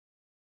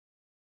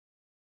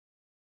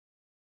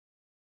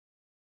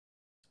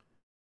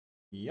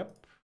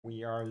Yep,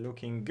 we are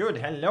looking good.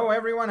 Hello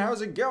everyone,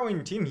 how's it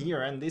going? Tim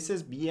here, and this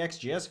is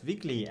BxJS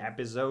Weekly,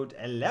 episode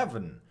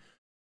 11.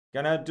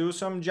 Gonna do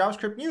some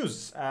JavaScript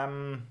news.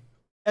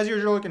 As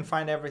usual, you can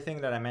find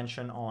everything that I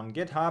mentioned on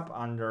GitHub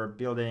under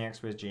building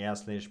X with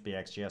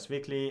JS/BxJS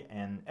Weekly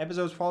and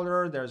episodes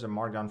folder. There's a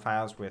markdown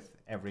files with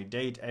every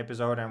date,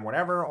 episode, and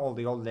whatever. All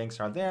the old links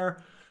are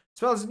there,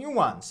 as well as new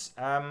ones.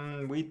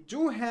 We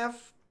do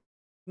have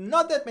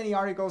not that many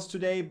articles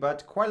today,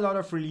 but quite a lot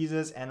of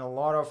releases and a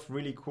lot of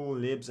really cool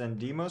libs and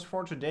demos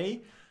for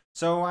today.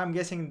 So I'm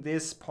guessing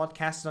this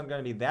podcast is not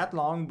going to be that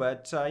long,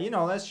 but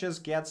let's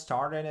just get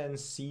started and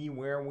see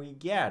where we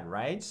get,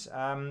 right?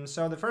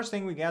 So the first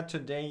thing we get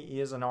today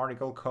is an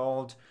article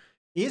called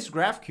 "Is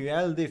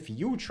GraphQL the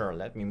Future?"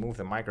 Let me move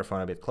the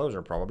microphone a bit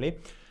closer, probably.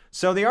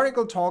 So the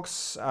article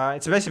talks,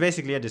 it's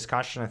basically a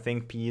discussion, I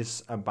think,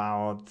 piece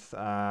about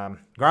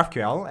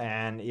GraphQL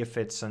and if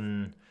it's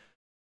an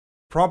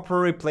proper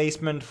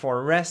replacement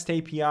for REST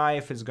API,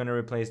 if it's going to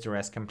replace the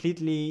REST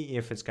completely,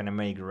 if it's going to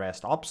make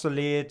REST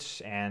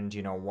obsolete, and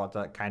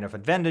what kind of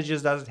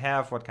advantages does it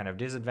have, what kind of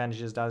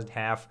disadvantages does it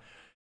have.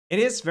 It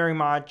is very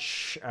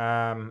much,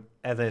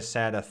 as I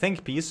said, a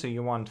think piece, so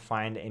you won't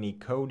find any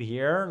code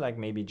here, like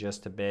maybe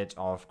just a bit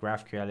of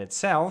GraphQL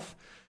itself.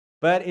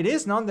 But it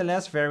is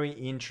nonetheless very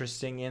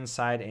interesting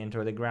insight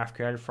into the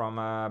GraphQL from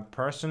a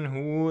person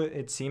who,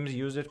 it seems,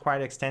 used it quite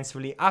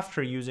extensively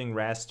after using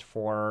REST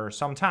for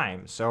some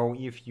time. So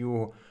if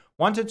you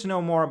wanted to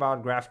know more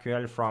about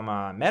GraphQL from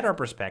a meta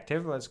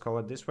perspective, let's call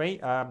it this way,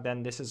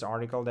 then this is an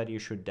article that you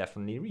should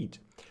definitely read.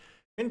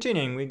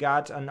 Continuing, we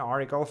got an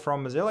article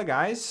from Mozilla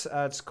guys.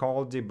 It's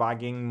called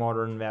Debugging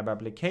Modern Web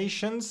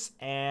Applications,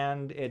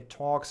 and it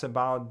talks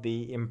about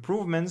the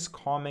improvements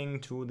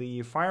coming to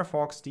the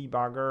Firefox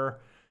debugger,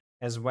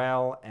 as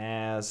well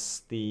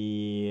as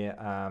the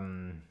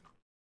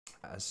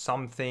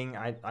something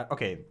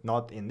okay,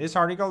 not in this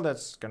article,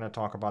 that's gonna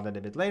talk about it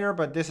a bit later,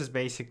 but this is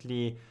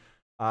basically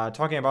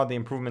talking about the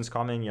improvements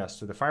coming, yes,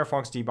 to the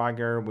Firefox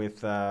debugger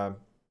with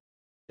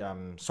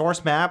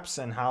source maps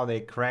and how they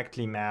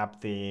correctly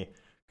map the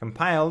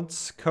compiled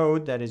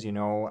code. That is,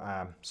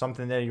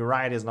 something that you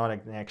write is not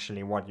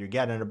actually what you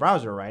get in the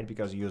browser, right?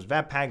 Because you use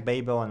Webpack,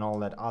 Babel, and all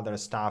that other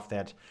stuff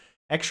that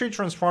actually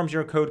transforms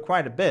your code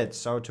quite a bit.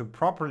 So to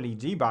properly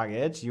debug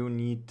it, you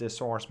need the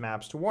source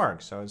maps to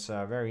work. So it's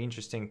very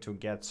interesting to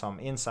get some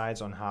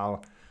insights on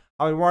how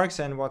it works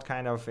and what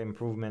kind of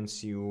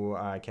improvements you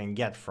can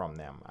get from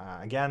them.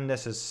 Again,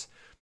 this is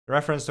a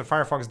reference to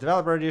Firefox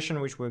Developer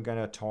Edition, which we're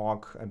gonna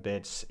talk a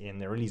bit in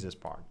the releases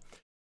part.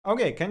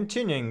 Okay,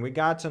 continuing, we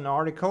got an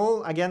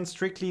article, again,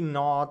 strictly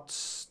not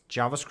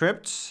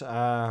JavaScript,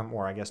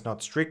 or I guess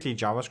not strictly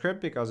JavaScript,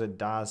 because it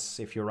does,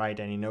 if you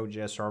write any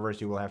Node.js servers,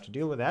 you will have to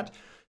deal with that.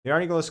 The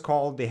article is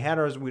called "The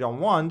Headers We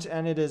Don't Want,"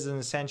 and it is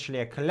essentially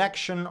a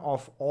collection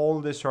of all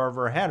the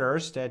server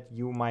headers that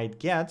you might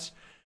get,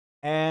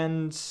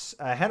 and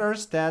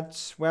headers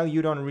that, well,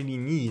 you don't really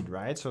need,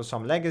 right? So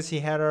some legacy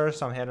headers,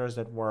 some headers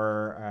that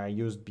were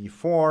used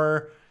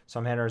before,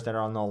 some headers that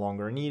are no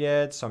longer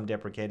needed, some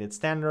deprecated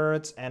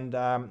standards, and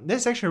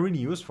this is actually really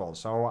useful.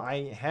 So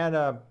I had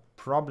a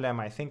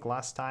problem, I think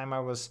last time I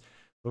was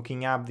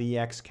looking up the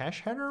Xcache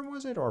header,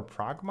 was it, or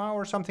Pragma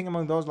or something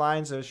among those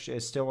lines.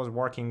 It still was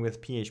working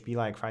with PHP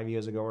like 5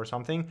 years ago or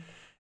something,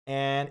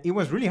 and it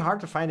was really hard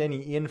to find any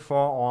info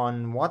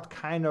on what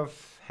kind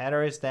of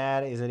header is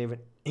that, is it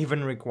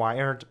even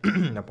required,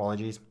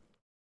 apologies,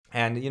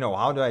 and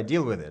how do I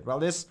deal with it? Well,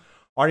 this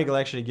article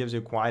actually gives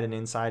you quite an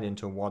insight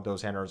into what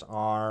those headers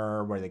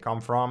are, where they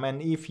come from,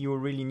 and if you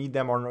really need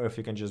them or if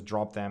you can just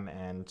drop them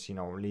and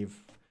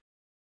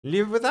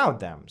live without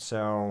them.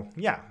 So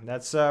yeah,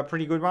 that's a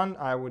pretty good one.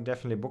 I would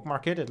definitely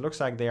bookmark it. It looks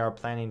like they are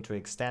planning to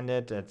extend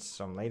it at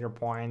some later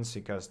points,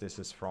 because this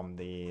is from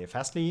the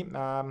Fastly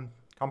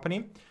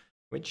company,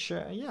 which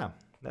yeah,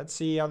 let's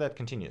see how that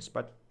continues,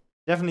 but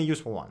definitely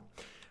useful one.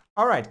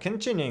 All right,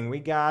 continuing, we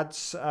got,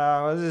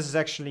 this is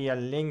actually a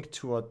link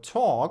to a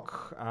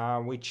talk,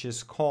 which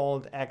is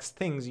called X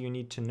Things You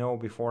Need to Know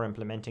Before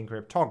Implementing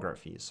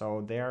Cryptography.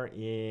 So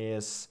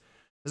this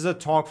is a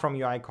talk from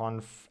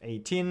UIConf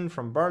 18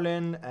 from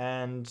Berlin,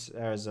 and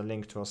there's a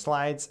link to a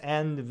slides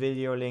and the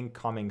video link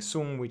coming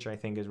soon, which I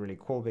think is really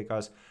cool,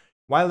 because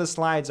while the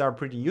slides are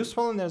pretty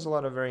useful and there's a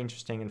lot of very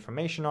interesting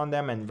information on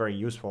them and very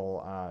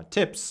useful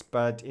tips,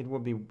 but it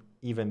would be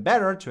even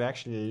better to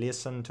actually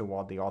listen to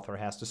what the author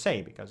has to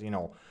say, because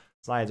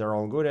slides are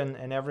all good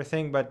and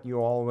everything, but you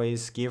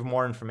always give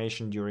more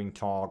information during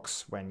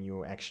talks when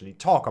you actually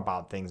talk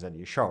about things that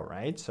you show,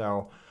 right?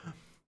 So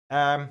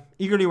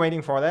eagerly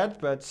waiting for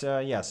that, but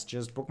yes,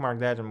 just bookmark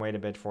that and wait a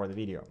bit for the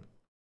video.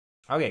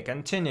 Okay,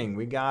 continuing,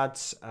 we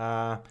got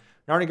an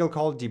article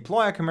called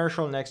 "Deploy a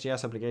Commercial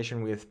Next.js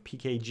Application with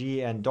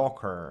PKG and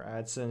Docker."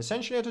 It's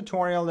essentially a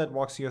tutorial that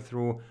walks you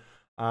through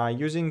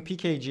using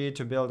PKG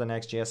to build a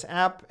Next.js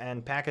app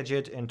and package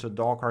it into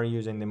Docker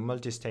using the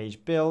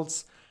multi-stage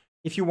builds.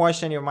 If you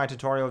watched any of my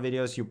tutorial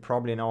videos, you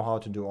probably know how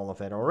to do all of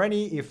that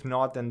already. If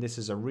not, then this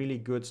is a really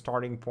good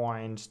starting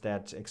point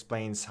that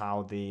explains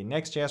how the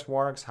Next.js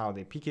works, how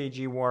the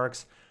PKG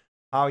works,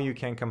 how you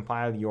can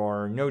compile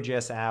your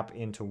Node.js app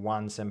into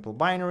one simple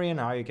binary, and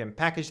how you can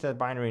package that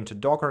binary into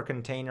Docker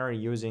container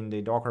using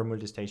the Docker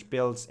multistage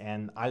builds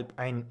and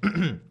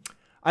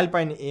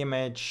Alpine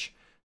image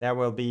that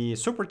will be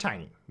super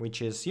tiny,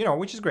 which is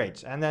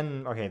great. And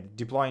then, okay,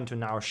 deploy into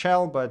now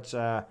shell, but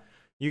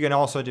you can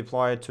also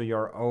deploy it to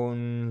your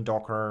own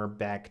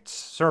Docker-backed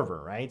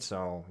server, right?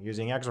 So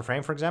using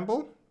Exoframe, for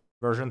example,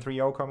 version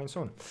 3.0 coming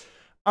soon.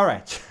 All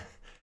right.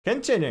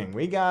 Continuing,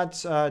 we got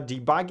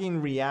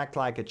debugging React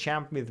like a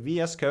champ with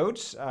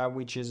VSCode,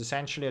 which is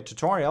essentially a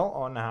tutorial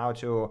on how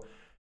to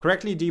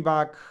correctly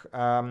debug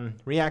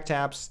React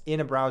apps in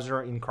a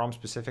browser, in Chrome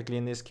specifically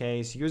in this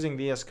case, using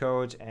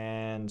VSCode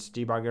and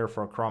debugger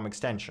for Chrome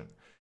extension.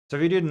 So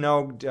if you didn't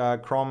know,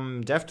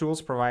 Chrome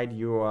DevTools provide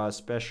you a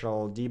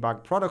special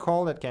debug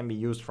protocol that can be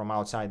used from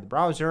outside the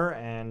browser,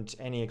 and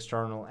any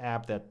external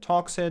app that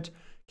talks it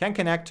can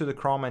connect to the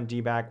Chrome and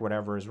debug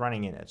whatever is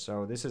running in it.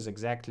 So this is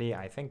exactly,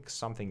 I think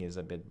something is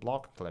a bit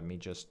blocked. Let me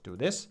just do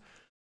this.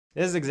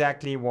 This is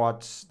exactly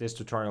what this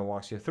tutorial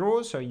walks you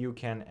through. So you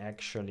can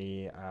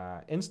actually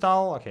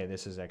install, okay,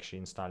 this is actually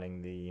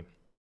installing the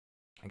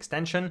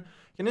extension.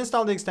 You can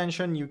install the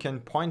extension, you can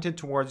point it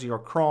towards your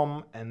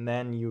Chrome, and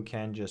then you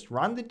can just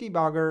run the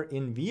debugger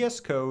in VS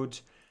Code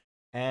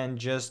and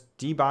just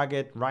debug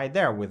it right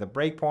there with the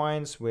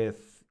breakpoints,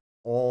 with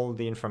all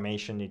the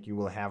information that you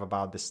will have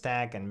about the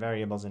stack and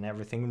variables and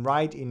everything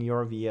right in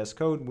your VS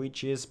Code,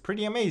 which is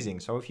pretty amazing.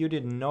 So if you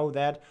didn't know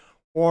that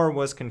or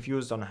was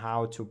confused on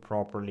how to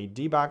properly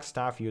debug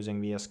stuff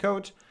using VS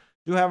Code,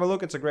 do have a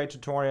look. It's a great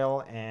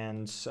tutorial,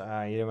 and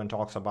it even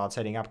talks about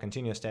setting up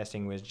continuous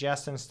testing with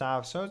Jest and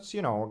stuff. So it's,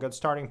 a good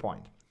starting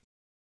point.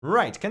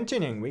 Right,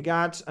 continuing, we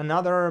got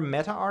another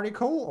meta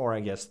article, or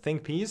I guess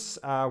think piece.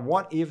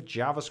 What if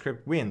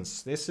JavaScript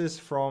wins? This is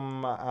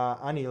from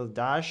Anil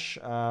Dash,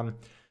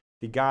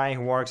 the guy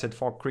who works at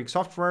Fog Creek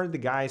Software, the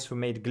guys who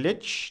made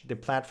Glitch, the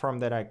platform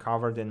that I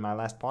covered in my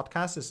last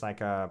podcast. It's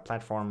like a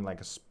platform, like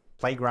a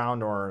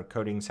playground or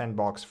coding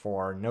sandbox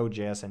for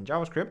Node.js and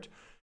JavaScript.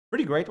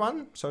 Pretty great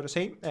one, so to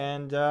say.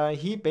 And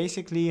he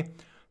basically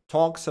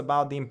talks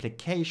about the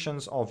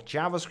implications of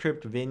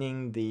JavaScript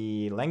winning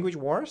the language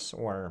wars,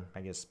 or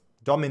I guess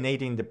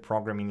dominating the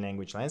programming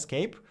language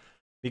landscape,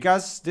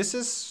 because this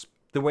is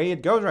the way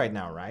it goes right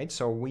now, right?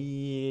 So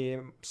we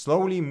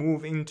slowly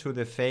move into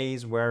the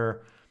phase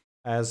where,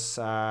 as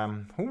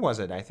who was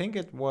it? I think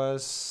it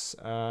was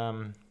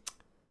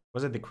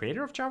it the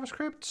creator of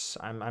JavaScript?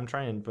 I'm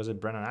trying. Was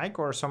it Brennan Eich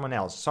or someone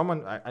else?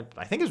 Someone,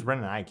 I think it's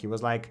Brennan Eich. He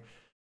was like,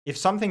 if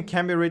something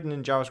can be written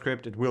in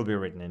JavaScript, it will be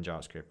written in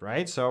JavaScript,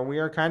 right? So we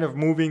are kind of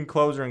moving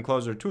closer and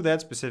closer to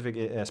that,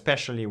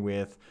 especially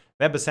with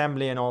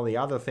WebAssembly and all the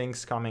other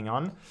things coming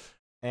on.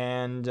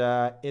 And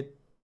it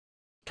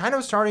kind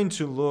of starting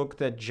to look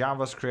that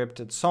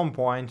JavaScript at some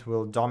point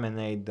will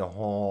dominate the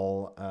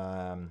whole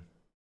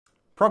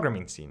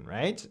programming scene,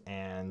 right?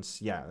 And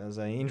yeah, there's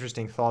an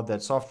interesting thought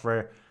that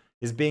software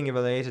is being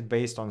evaluated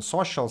based on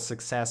social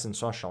success and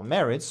social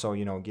merits, so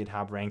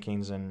GitHub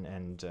rankings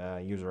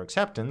and user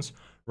acceptance,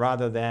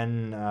 rather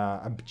than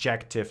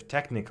objective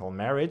technical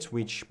merits,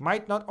 which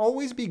might not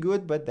always be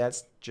good, but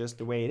that's just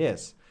the way it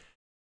is.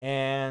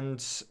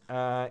 And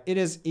it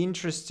is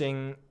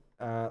interesting,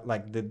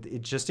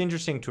 it's just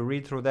interesting to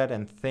read through that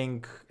and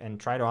think and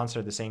try to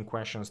answer the same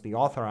questions the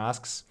author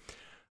asks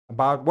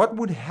about what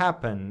would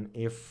happen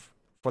if,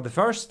 for the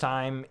first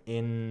time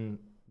in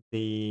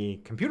the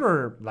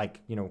computer,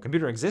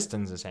 computer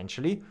existence,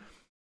 essentially,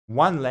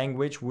 one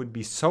language would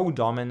be so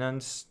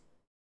dominant,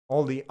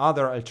 all the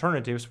other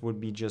alternatives would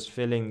be just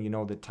filling,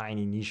 the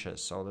tiny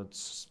niches. So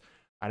that's,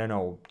 I don't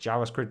know,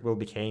 JavaScript will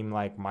become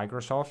like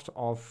Microsoft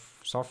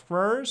of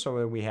software.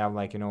 So we have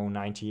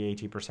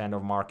 90-80%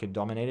 of market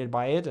dominated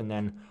by it. And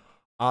then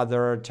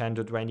other 10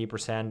 to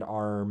 20%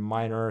 are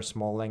minor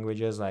small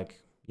languages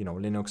like,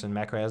 Linux and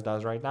macOS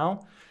does right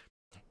now.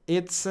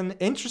 It's an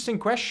interesting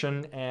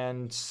question,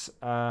 and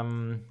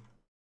I'm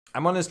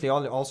honestly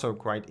also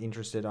quite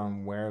interested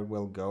on where it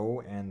will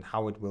go and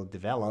how it will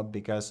develop,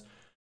 because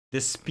the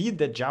speed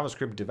that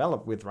JavaScript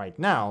developed with right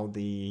now,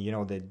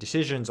 the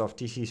decisions of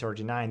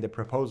TC39, the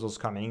proposals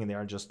coming, they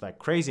are just like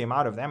crazy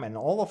amount of them, and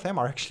all of them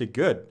are actually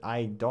good.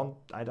 I don't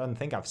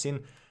think I've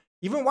seen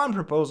even one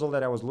proposal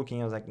that I was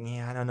looking, I was like,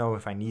 yeah, I don't know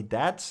if I need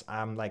that.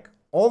 Like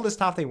all the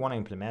stuff they want to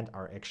implement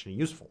are actually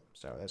useful,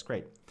 so that's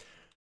great.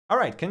 All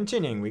right,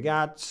 continuing, we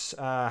got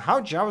how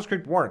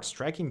JavaScript works,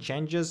 tracking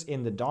changes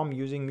in the DOM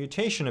using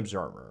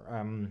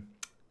MutationObserver.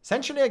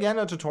 Essentially, again,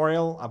 a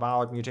tutorial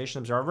about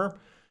MutationObserver.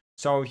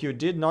 So if you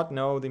did not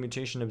know, the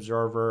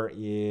MutationObserver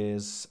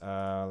is,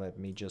 let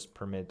me just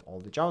permit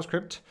all the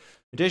JavaScript.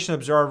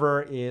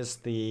 MutationObserver is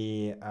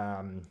the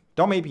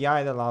DOM API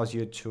that allows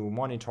you to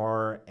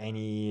monitor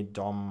any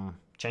DOM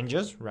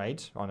changes,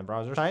 right, on the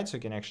browser side. So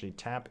you can actually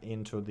tap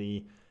into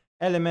the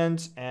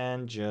element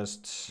and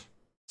just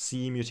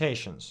see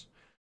mutations.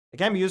 It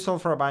can be useful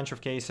for a bunch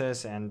of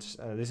cases, and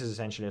this is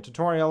essentially a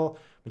tutorial.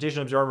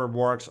 MutationObserver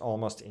works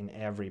almost in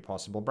every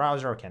possible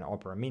browser. It can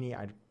Opera Mini.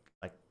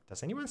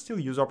 Does anyone still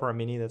use Opera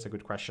Mini? That's a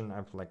good question.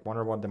 I've like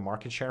wonder what the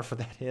market share for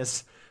that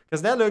is,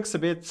 because that looks a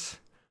bit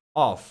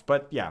off.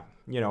 But yeah,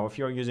 you know, if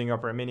you're using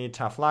Opera Mini,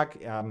 tough luck.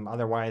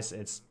 Otherwise,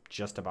 it's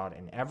just about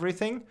in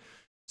everything.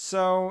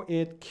 So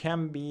it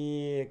can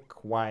be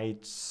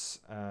quite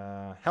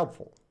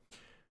helpful.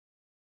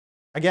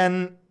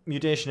 Again,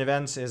 mutation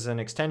events is an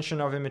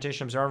extension of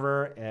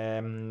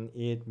MutationObserver.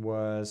 It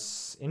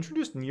was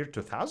introduced in the year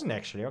 2000,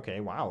 actually. Okay,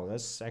 wow,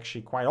 that's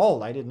actually quite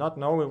old. I did not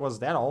know it was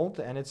that old,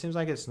 and it seems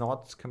like it's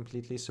not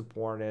completely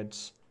supported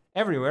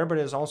everywhere, but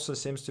it also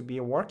seems to be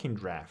a working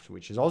draft,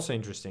 which is also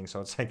interesting. So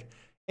it's like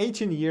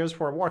 18 years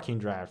for a working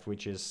draft,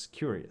 which is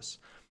curious.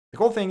 The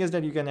cool thing is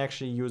that you can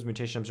actually use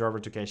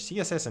MutationObserver to cache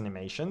CSS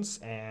animations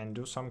and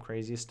do some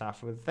crazy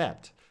stuff with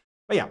that.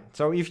 But yeah,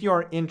 so if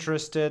you're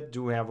interested,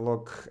 do have a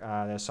look.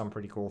 There's some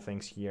pretty cool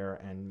things here,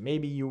 and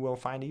maybe you will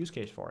find a use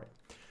case for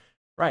it.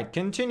 Right,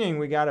 continuing,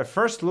 we got a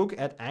first look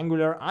at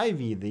Angular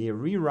Ivy, the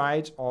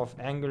rewrite of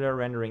Angular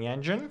rendering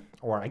engine.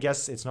 Or I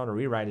guess it's not a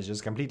rewrite, it's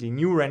just a completely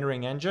new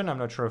rendering engine. I'm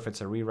not sure if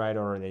it's a rewrite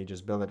or they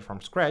just build it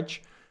from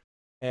scratch.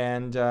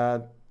 And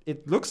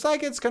it looks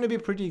like it's going to be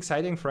pretty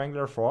exciting for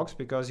Angular folks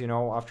because, you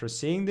know, after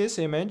seeing this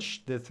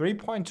image, the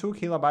 3.2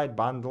 kilobyte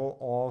bundle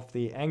of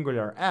the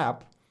Angular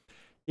app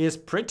is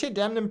pretty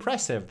damn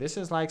impressive. This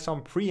is like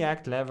some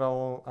pre-act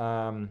level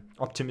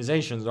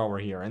optimizations over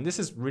here. And this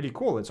is really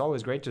cool. It's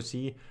always great to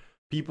see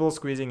people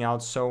squeezing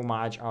out so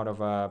much out of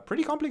a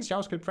pretty complex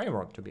JavaScript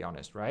framework, to be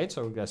honest, right?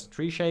 So there's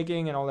tree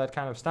shaking and all that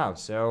kind of stuff.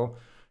 So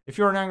if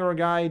you're an Angular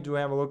guy, do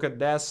have a look at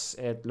this.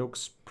 It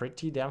looks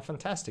pretty damn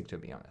fantastic, to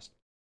be honest.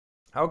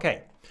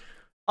 Okay.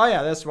 Oh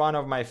yeah, that's one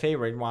of my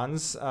favorite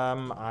ones.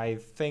 I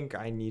think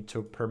I need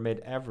to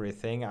permit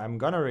everything. I'm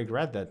gonna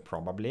regret that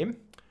probably.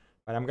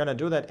 But I'm gonna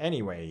do that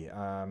anyway.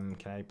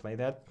 Can I play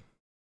that?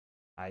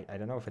 I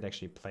don't know if it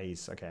actually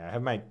plays. Okay, I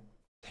have my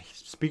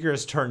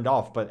speakers turned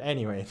off, but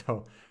anyway,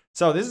 though.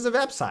 So this is a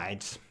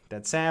website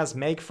that says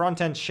make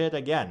frontend shit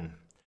again.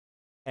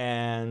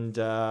 And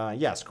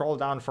yeah, scroll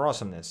down for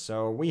awesomeness.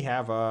 So we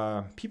have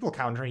a people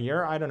counter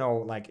here. I don't know,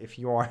 like if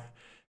you've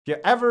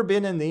ever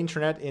been in the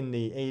internet in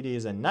the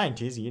 80s and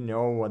 90s, you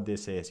know what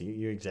this is.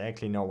 You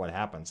exactly know what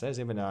happens. There's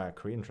even a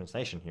Korean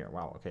translation here.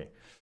 Wow, okay.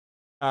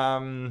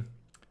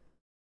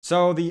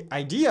 So the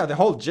idea, the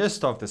whole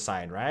gist of the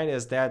site, right,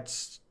 is that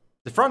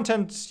the front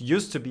end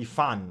used to be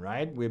fun,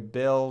 right? We had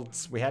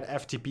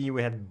FTP,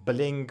 we had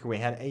Blink, we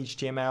had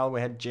HTML, we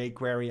had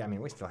jQuery. I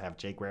mean, we still have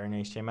jQuery and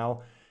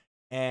HTML.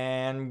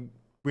 And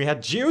we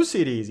had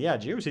GeoCities. Yeah,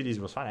 GeoCities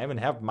was fun. I even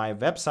have my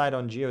website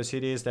on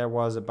GeoCities that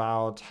was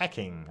about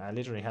hacking. I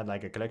literally had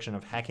like a collection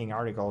of hacking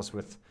articles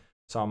with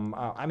some,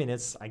 I mean,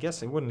 I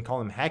guess I wouldn't call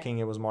them hacking.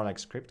 It was more like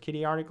script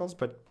kiddie articles,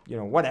 but you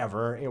know,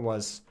 whatever. It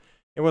was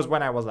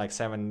when I was like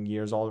 7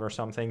 years old or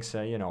something,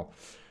 so you know.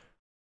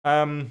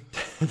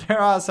 There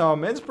are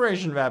some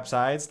inspiration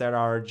websites that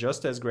are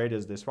just as great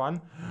as this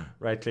one.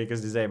 Right click is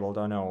disabled.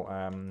 Oh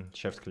no,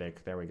 shift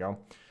click. There we go.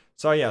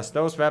 So yes,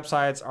 those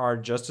websites are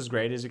just as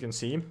great as you can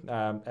see.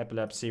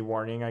 Epilepsy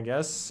warning, I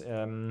guess.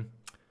 Okay,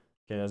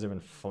 there's even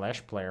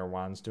Flash Player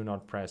ones. Do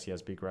not press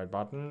yes big red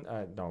button.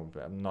 No,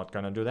 I'm not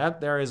gonna do that.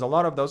 There is a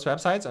lot of those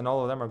websites, and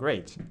all of them are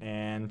great.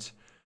 And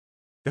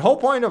the whole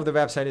point of the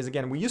website is,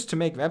 again, we used to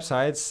make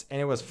websites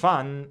and it was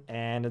fun,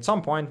 and at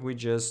some point we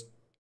just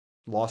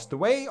lost the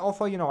way.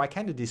 Although, you know, I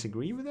kind of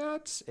disagree with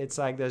that. It's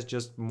like there's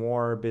just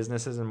more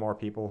businesses and more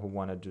people who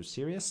want to do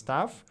serious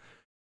stuff.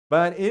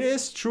 But it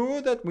is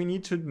true that we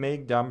need to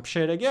make dumb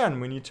shit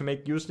again. We need to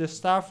make useless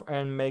stuff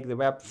and make the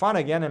web fun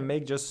again and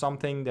make just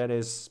something that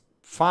is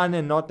fun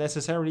and not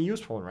necessarily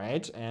useful,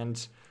 right?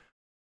 And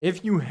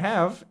if you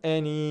have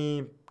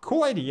any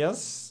cool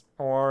ideas,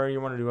 or you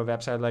want to do a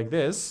website like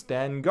this,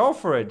 then go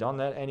for it. Don't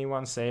let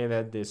anyone say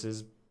that this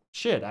is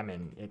shit. I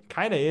mean, it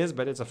kind of is,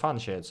 but it's a fun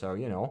shit. So,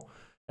 you know,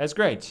 that's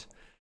great.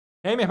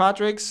 Hey,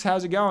 Matrix,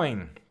 how's it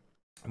going?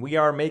 We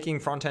are making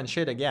front-end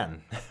shit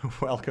again.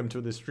 Welcome to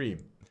the stream.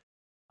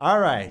 All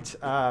right.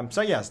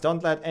 So, yes,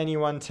 don't let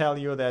anyone tell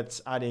you that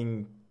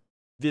adding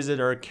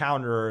visitor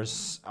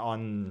counters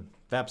on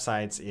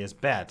websites is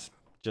bad.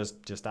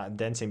 Just that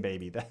dancing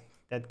baby.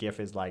 That GIF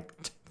is like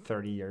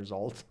 30 years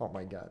old. Oh,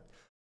 my God.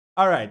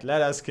 All right,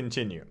 let us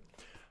continue.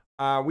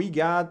 We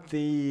got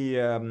the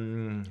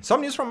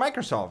some news from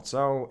Microsoft.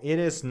 So it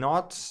is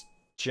not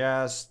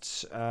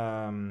just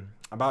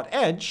about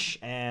Edge,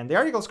 and the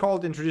article is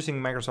called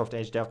Introducing Microsoft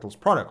Edge DevTools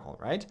Protocol,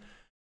 right?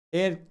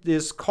 It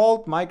is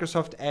called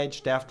Microsoft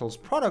Edge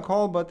DevTools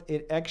Protocol, but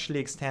it actually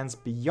extends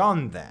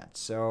beyond that.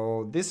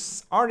 So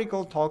this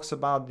article talks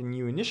about the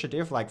new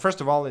initiative. Like,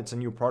 first of all, it's a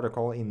new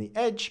protocol in the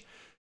Edge,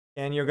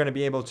 and you're going to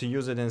be able to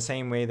use it in the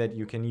same way that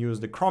you can use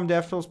the Chrome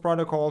DevTools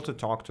protocol to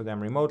talk to them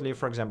remotely,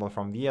 for example,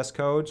 from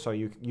VSCode. So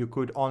you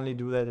could only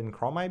do that in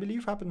Chrome, I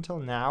believe, up until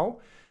now.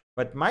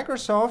 But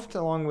Microsoft,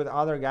 along with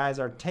other guys,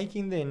 are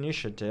taking the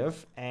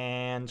initiative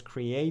and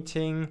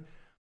creating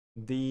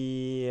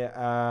the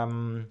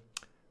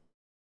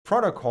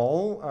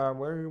protocol.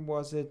 Where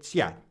was it?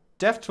 Yeah,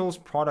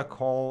 DevTools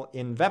protocol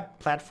in Web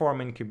Platform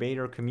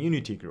Incubator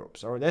community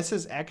groups. Or this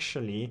is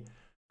actually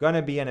going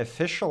to be an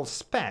official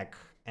spec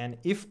And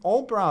if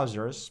all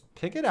browsers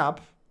pick it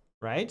up,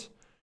 right,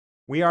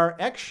 we are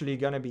actually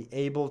going to be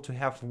able to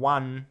have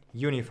one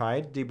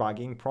unified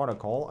debugging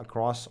protocol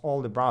across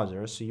all the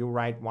browsers. So you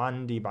write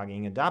one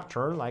debugging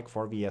adapter, like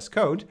for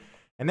VSCode,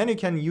 and then you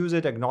can use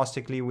it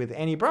agnostically with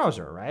any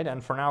browser, right?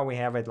 And for now, we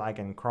have it like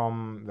in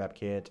Chrome,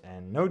 WebKit,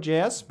 and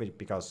Node.js,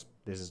 because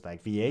this is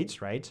like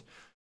V8, right?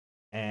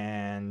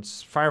 And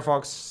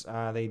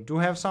Firefox, they do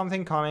have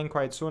something coming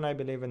quite soon, I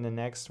believe, in the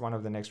next one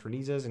of the next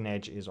releases. And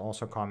Edge is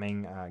also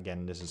coming.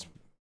 Again, this is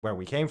where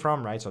we came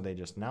from, right? So they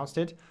just announced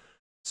it.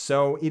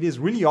 So it is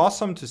really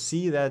awesome to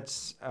see that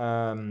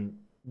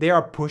they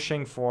are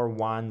pushing for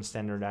one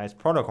standardized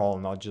protocol,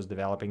 not just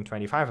developing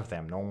 25 of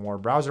them. No more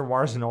browser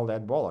wars and all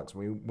that bollocks.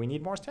 We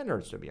need more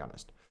standards, to be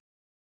honest.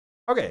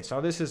 Okay,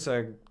 so this is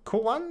a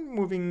cool one.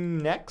 Moving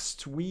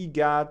next, we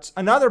got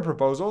another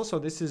proposal. So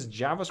this is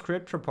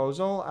JavaScript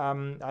proposal.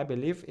 I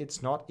believe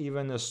it's not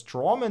even a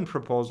strawman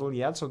proposal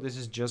yet. So this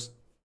is just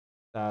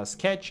a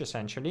sketch,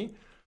 essentially.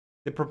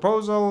 The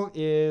proposal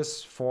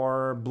is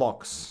for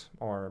blocks,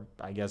 or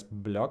I guess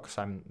blöcks.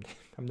 I'm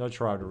not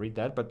sure how to read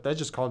that, but let's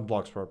just call it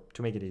blocks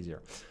to make it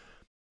easier.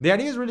 The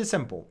idea is really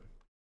simple.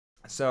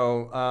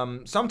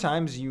 So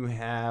sometimes you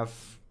have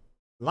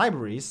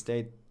libraries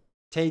that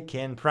take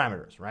in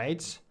parameters,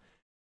 right?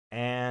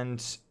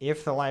 And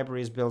if the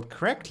library is built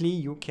correctly,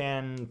 you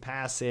can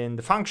pass in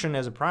the function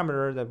as a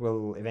parameter that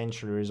will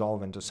eventually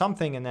resolve into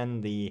something, and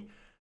then the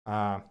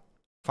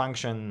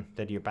function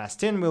that you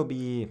passed in will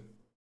be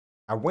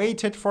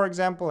awaited, for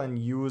example, and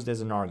used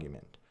as an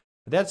argument.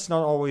 But that's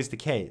not always the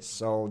case.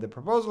 So the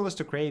proposal is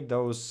to create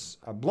those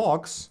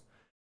blocks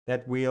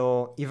that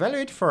will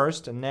evaluate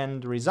first, and then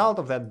the result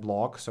of that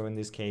block, so in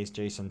this case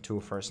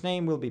JSON2 first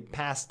name, will be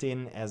passed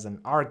in as an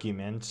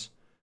argument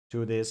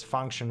to this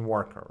function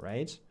worker,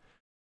 right?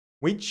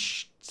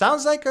 Which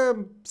sounds like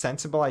a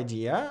sensible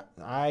idea.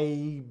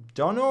 I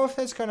don't know if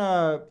it's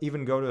gonna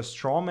even go to a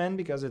strawman,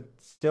 because it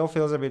still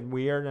feels a bit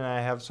weird, and I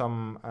have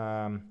some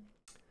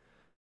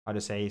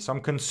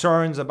some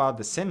concerns about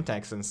the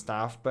syntax and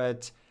stuff,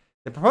 but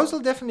the proposal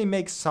definitely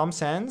makes some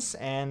sense,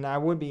 and I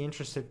would be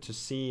interested to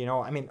see,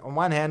 I mean, on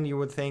one hand, you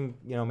would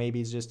think,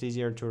 maybe it's just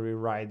easier to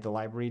rewrite the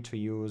library to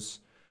use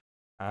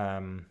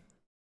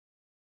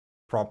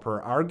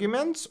proper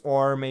arguments,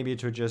 or maybe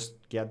to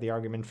just get the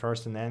argument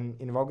first and then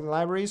invoke the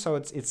library. So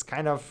it's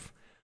kind of,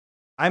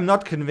 I'm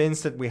not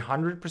convinced that we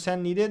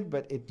 100% need it,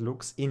 but it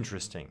looks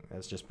interesting.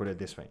 Let's just put it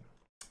this way.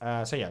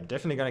 So yeah,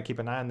 definitely gonna keep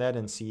an eye on that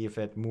and see if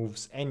it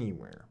moves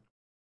anywhere.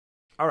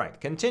 All right,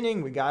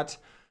 continuing, we got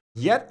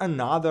yet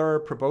another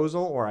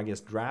proposal, or I guess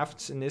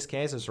drafts in this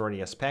case. It's already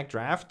a spec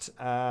draft.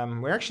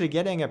 We're actually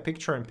getting a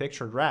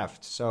picture-in-picture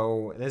draft.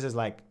 So this is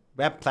like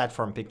web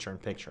platform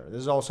picture-in-picture.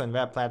 This is also in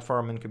web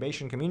platform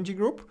incubation community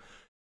group.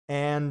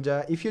 And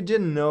if you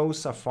didn't know,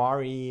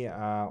 Safari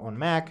on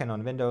Mac and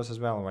on Windows as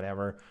well, or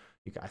whatever,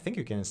 I think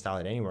you can install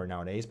it anywhere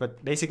nowadays,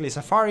 but basically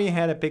Safari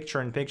had a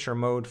picture-in-picture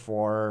mode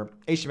for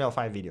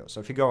HTML5 videos. So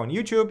if you go on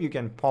YouTube, you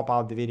can pop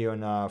out the video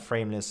in a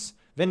frameless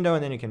window,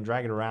 and then you can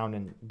drag it around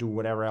and do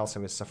whatever else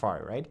with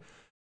Safari, right?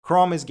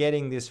 Chrome is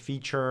getting this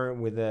feature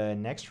with the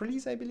next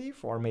release, I believe,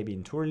 or maybe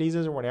in 2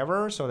 releases or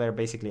whatever. So they're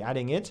basically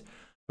adding it.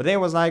 But they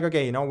was like,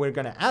 okay, we're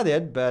gonna add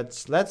it,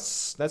 but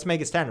let's make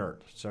it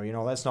standard. So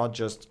let's not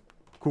just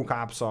cook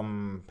up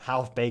some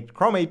half-baked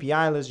Chrome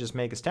API. Let's just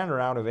make a standard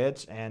out of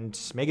it and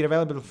make it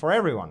available for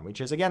everyone, which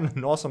is, again,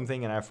 an awesome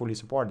thing, and I fully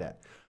support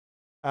that.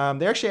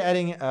 They're actually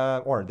adding,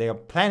 or they are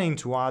planning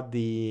to add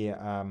the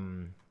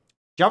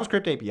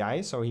JavaScript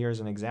API. So here's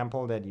an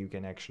example that you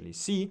can actually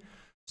see.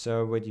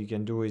 So what you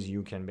can do is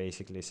you can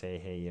basically say,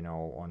 hey,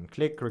 on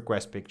click,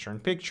 request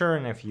picture-in-picture,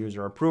 and if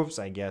user approves,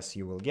 I guess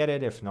you will get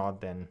it. If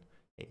not, then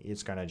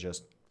it's gonna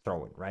just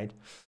throw it, right?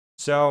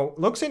 So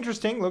looks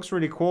interesting, looks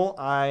really cool.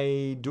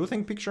 I do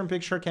think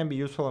picture-in-picture can be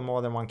useful in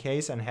more than one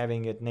case, and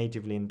having it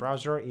natively in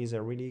browser is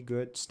a really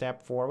good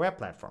step for web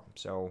platform.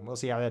 So we'll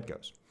see how that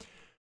goes.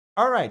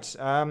 All right,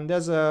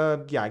 there's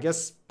a, I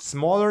guess,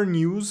 smaller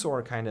news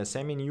or kind of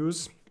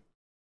semi-news.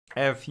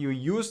 If you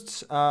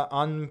used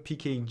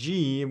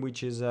Unpkg,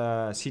 which is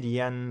a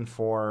CDN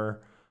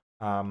for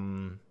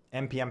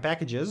NPM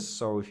packages,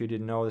 so if you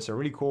didn't know, it's a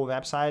really cool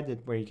website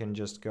where you can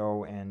just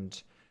go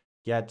and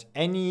get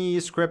any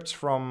scripts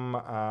from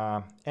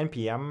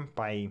NPM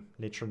by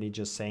literally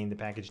just saying the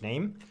package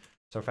name.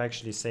 So if I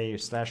actually say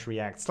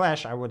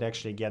 /react/, I would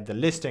actually get the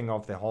listing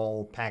of the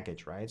whole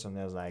package, right? So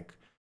there's like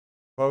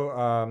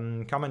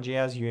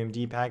CommonJS,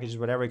 UMD packages,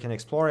 whatever, you can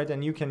explore it,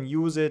 and you can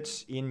use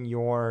it in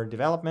your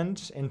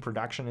development, in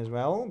production as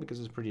well, because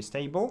it's pretty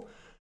stable.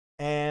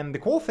 And the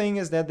cool thing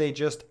is that they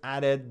just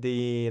added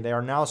they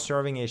are now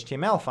serving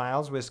HTML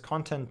files with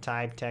content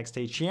type text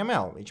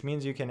HTML, which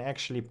means you can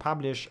actually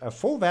publish a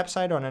full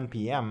website on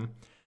NPM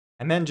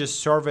and then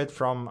just serve it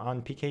from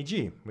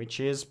Unpkg, which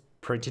is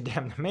pretty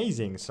damn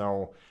amazing.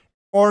 So,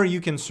 or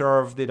you can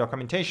serve the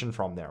documentation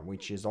from there,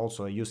 which is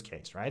also a use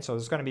case, right? So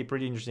it's going to be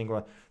pretty interesting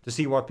to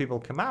see what people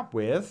come up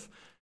with.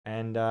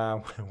 And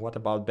what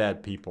about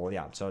bad people?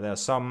 Yeah, so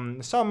there's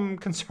some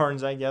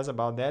concerns, I guess,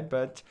 about that,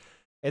 but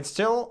it's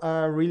still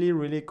a really,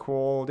 really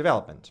cool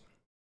development.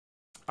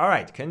 All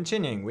right,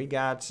 continuing, we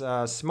got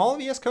a small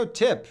VS Code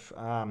tip.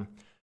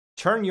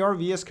 Turn your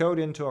VS Code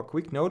into a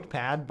quick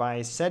notepad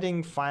by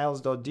setting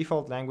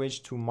files.default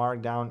language to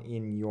markdown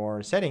in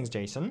your settings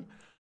JSON,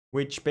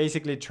 which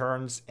basically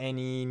turns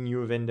any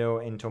new window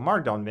into a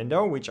markdown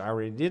window, which I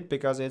already did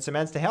because it's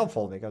immensely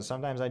helpful, because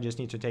sometimes I just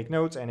need to take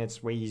notes and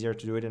it's way easier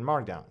to do it in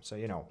markdown. So,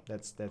 you know,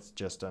 that's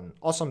just an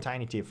awesome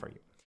tiny tip for you.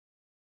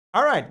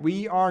 All right,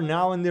 we are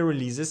now in the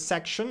releases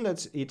section.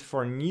 That's it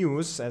for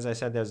news. As I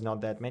said, there's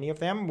not that many of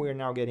them. We're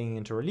now getting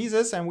into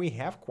releases, and we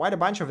have quite a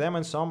bunch of them,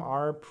 and some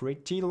are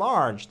pretty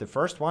large. The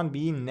first one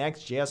being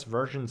Next.js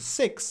version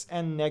 6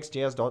 and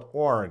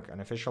nextjs.org, an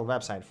official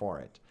website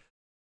for it.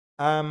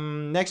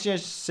 Next.js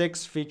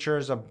 6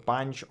 features a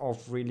bunch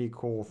of really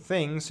cool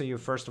things. So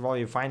first of all,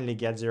 you finally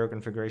get zero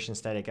configuration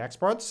static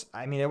exports.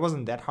 I mean, it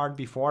wasn't that hard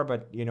before,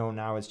 but you know,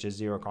 now it's just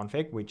zero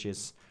config, which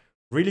is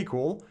really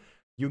cool.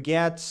 You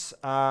get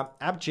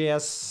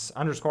appjs_appjs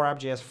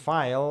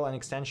file, an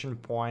extension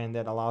point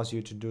that allows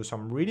you to do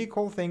some really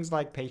cool things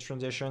like page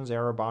transitions,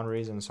 error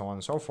boundaries, and so on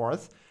and so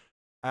forth.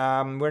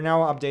 We're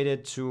now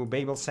updated to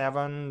Babel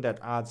 7 that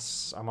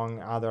adds,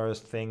 among other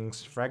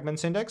things,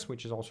 fragments index,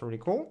 which is also really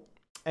cool.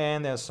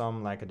 And there's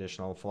some like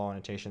additional flow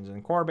annotations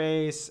in core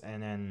base,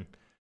 and then,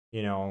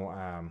 you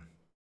know,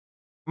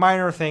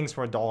 minor things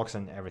for docs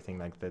and everything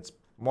like that's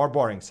more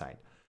boring side.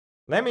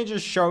 Let me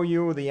just show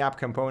you the app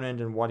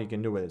component and what you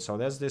can do with it. So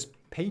there's this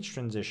page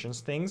transitions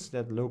things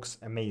that looks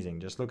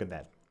amazing. Just look at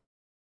that.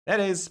 That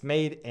is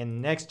made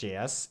in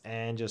Next.js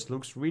and just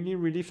looks really,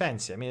 really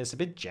fancy. I mean, it's a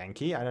bit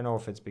janky. I don't know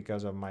if it's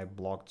because of my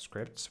blocked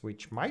scripts,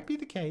 which might be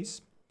the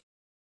case.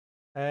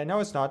 No,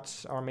 it's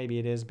not. Or maybe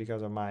it is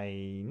because of my...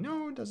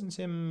 No, it doesn't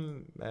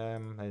seem...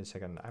 wait a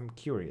second. I'm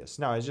curious.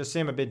 No, it just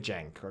seems a bit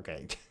jank.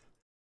 Okay.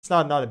 It's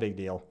not a big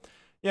deal.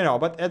 You know,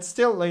 but it's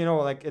still, you know,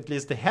 like at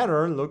least the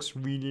header looks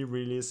really,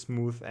 really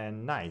smooth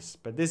and nice.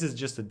 But this is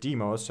just a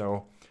demo,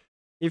 so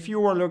if you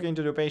were looking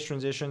to do page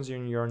transitions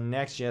in your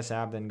Next.js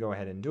app, then go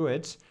ahead and do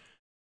it.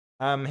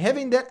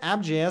 Having that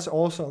app.js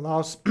also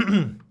allows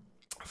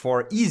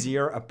for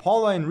easier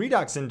Apollo and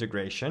Redux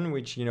integration,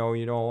 which, you know,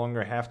 you no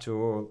longer have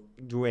to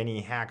do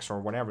any hacks or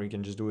whatever. You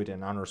can just do it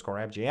in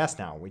 _app.js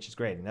now, which is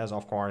great. And there's,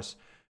 of course,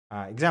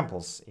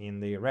 examples in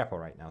the repo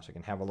right now, so you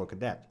can have a look at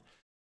that.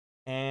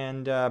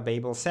 And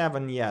Babel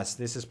 7, yes,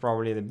 this is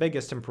probably the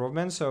biggest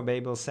improvement. So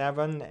Babel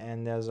 7,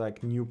 and there's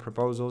like new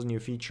proposals, new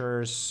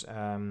features,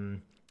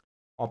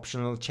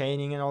 optional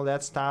chaining and all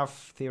that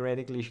stuff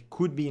theoretically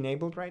could be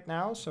enabled right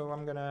now. So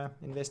I'm gonna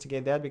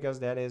investigate that, because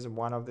that is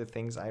one of the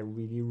things I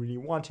really, really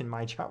want in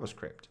my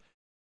JavaScript.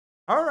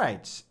 All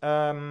right.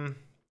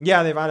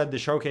 Yeah, they've added the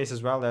showcase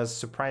as well. There's a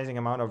surprising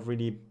amount of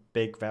really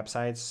big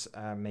websites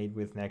made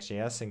with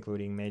Next.js,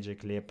 including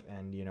Magic Leap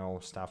and, you know,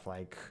 stuff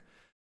like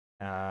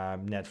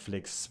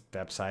Netflix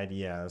website.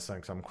 Yeah, it's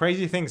like some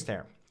crazy things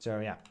there.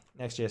 So yeah,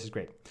 Next.js is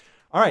great.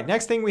 All right,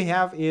 next thing we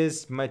have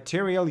is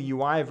Material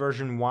UI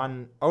version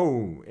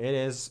 1.0. It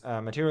is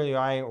Material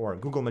UI, or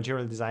Google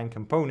Material Design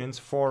Components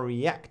for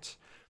React.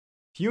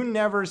 If you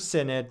never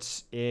seen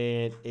it,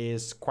 it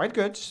is quite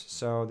good.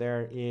 So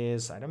there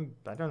is, I don't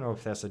know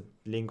if there's a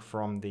link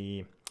from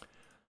the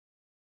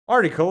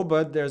article,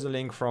 but there's a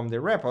link from the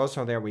repo.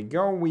 So there we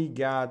go. We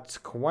got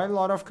quite a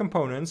lot of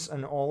components,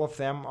 and all of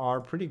them are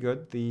pretty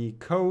good. The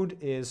code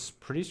is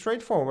pretty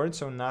straightforward,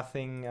 so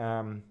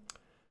nothing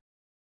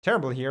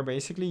terrible here.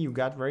 Basically, you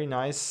got very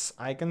nice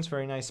icons,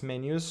 very nice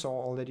menus, so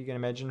all that you can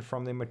imagine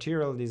from the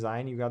material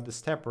design. You got the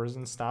steppers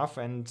and stuff,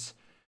 and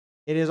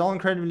it is all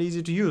incredibly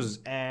easy to use,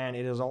 and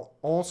it is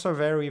also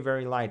very,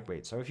 very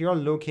lightweight. So if you're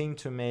looking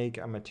to make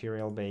a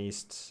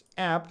material-based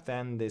app,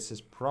 then this is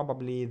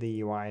probably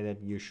the UI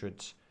that you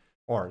should,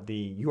 or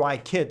the UI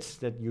kit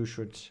that you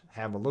should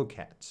have a look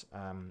at.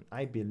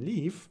 I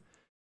believe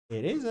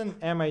it is an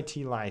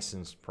MIT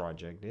licensed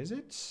project, is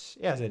it?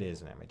 Yes, it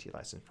is an MIT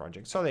licensed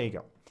project. So there you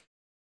go.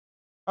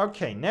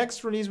 Okay,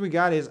 next release we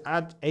got is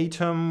at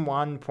Atom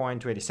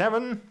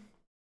 1.27.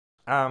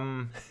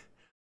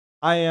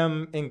 I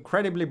am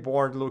incredibly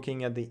bored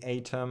looking at the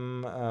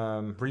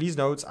Atom release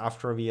notes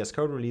after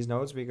VSCode release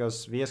notes,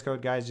 because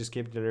VSCode guys just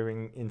keep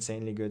delivering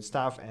insanely good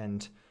stuff,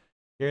 and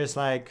here's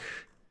like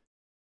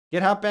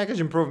GitHub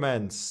package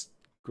improvements.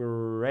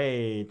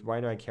 Great.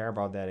 Why do I care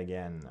about that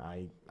again?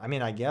 I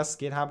mean, I guess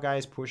GitHub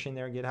guys pushing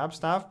their GitHub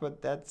stuff,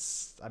 but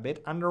that's a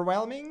bit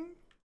underwhelming.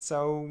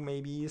 So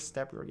maybe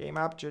step your game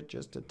up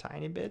just a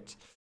tiny bit.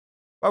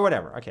 But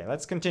whatever. Okay,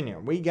 let's continue.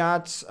 We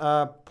got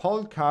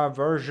Polka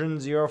version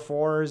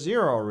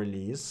 0.4.0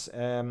 release.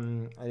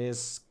 It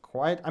is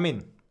quite, I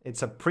mean,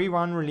 it's a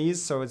pre-1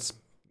 release, so it's,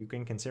 you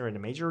can consider it a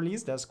major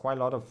release. There's quite a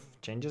lot of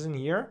changes in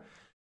here.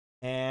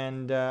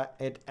 And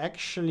it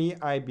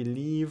actually, I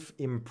believe,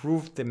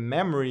 improved the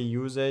memory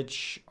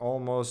usage,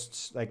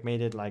 almost like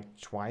made it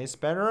like twice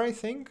better, I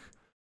think.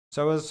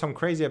 So there's some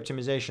crazy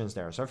optimizations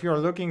there. So if you're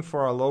looking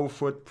for a low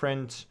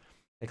footprint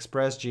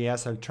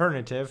Express.js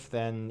alternative,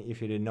 then if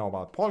you didn't know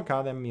about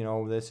Polka, then, you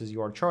know, this is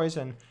your choice.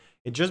 And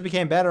it just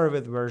became better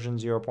with version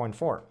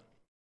 0.4.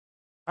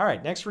 All All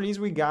right, next release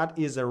we got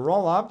is a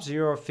rollup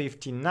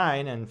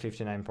 0.59 and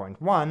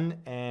 59.1,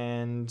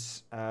 and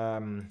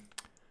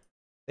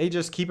they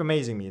just keep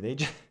amazing me. They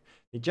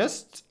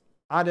just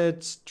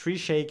added tree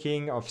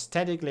shaking of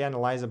statically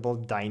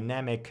analyzable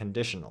dynamic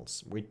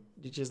conditionals,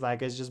 which is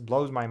like, it just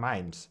blows my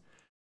mind.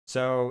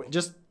 So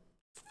just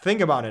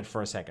think about it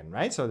for a second,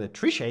 right? So the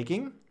tree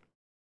shaking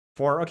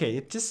for, okay,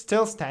 it's just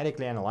still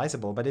statically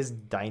analyzable, but it's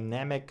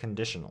dynamic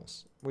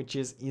conditionals, which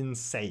is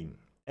insane.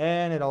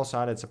 And it also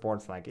added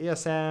supports like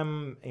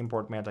ESM,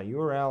 import meta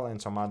URL, and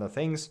some other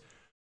things.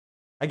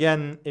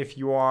 Again, if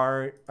you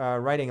are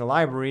writing a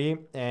library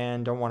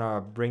and don't want to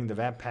bring the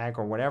Webpack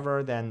or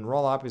whatever, then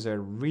Rollup is a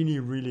really,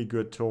 really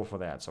good tool for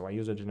that. So I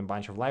use it in a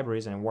bunch of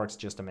libraries and it works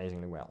just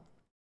amazingly well.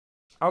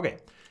 Okay,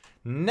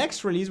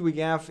 next release we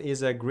have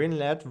is a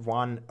Greenlet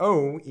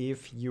 1.0.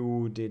 If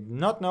you did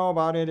not know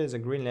about it, is a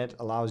Greenlet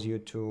allows you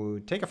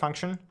to take a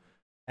function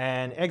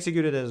and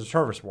execute it as a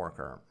service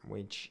worker,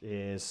 which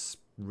is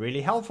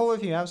really helpful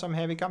if you have some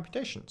heavy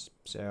computations.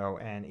 So,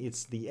 and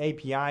it's the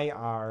API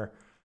are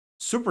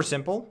super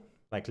simple,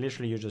 like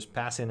literally you just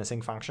pass in a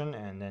sync function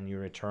and then you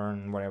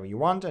return whatever you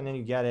want and then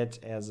you get it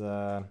as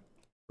a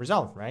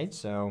result, right?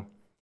 So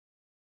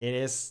it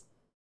is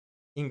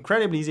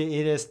incredibly easy.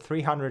 It is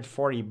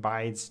 340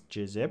 bytes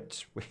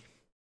gzipped, which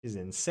is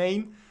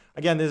insane.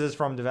 Again, this is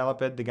from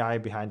Developit, the guy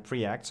behind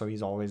Preact, so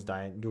he's always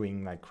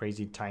doing like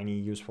crazy tiny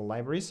useful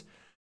libraries.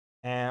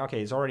 And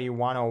okay, it's already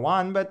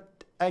 101, but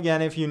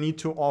again, if you need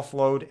to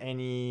offload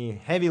any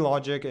heavy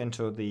logic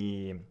into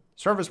the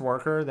service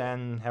worker,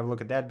 then have a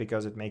look at that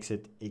because it makes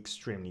it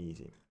extremely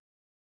easy.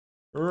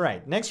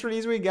 Right, next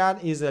release we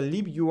got is a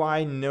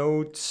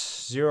libui-node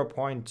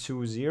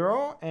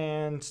 0.20,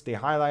 and the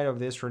highlight of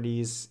this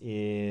release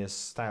is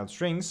styled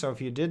strings. So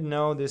if you didn't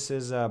know, this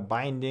is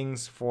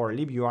bindings for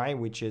libui,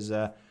 which is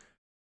a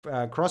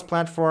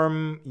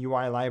cross-platform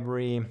UI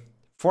library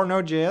for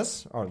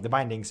Node.js, or the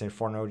bindings are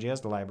for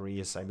Node.js. The library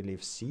is, I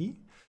believe, C.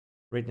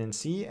 Written in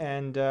C,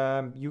 and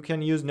you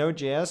can use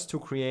Node.js to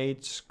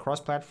create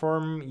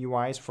cross-platform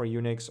UIs for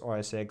Unix,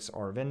 OS X,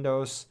 or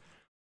Windows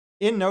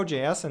in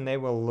Node.js, and they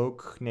will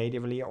look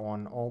natively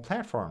on all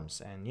platforms.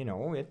 And you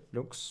know, it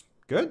looks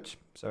good.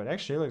 So it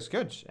actually looks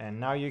good. And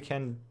now you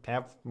can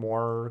have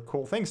more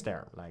cool things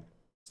there, like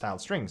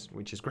styled strings,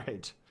 which is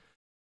great.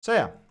 So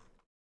yeah,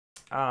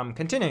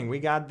 continuing, we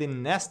got the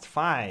Nest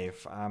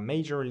 5, a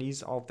major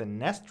release of the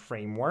Nest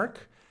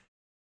framework.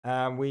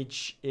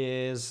 Which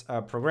is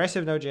a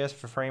progressive Node.js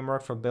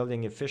framework for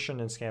building efficient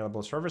and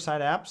scalable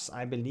server-side apps.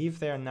 I believe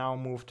they are now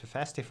moved to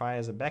Fastify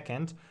as a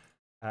backend.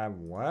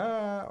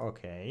 What?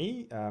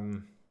 Okay.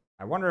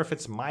 I wonder if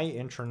it's my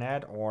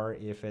internet or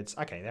if it's...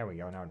 Okay, there we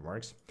go. Now it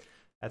works.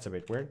 That's a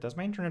bit weird. Does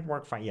my internet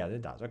work fine? Yeah,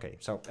 it does. Okay,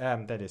 so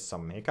that is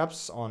some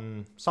hiccups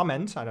on some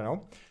end. I don't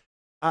know.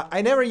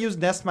 I never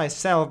used Nest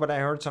myself, but I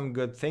heard some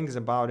good things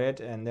about it,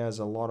 and there's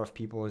a lot of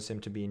people who seem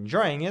to be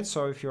enjoying it.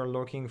 So if you're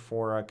looking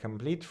for a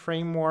complete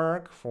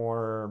framework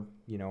for,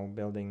 you know,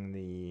 building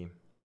the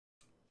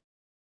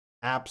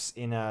apps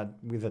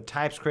with a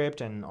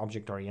TypeScript and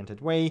object-oriented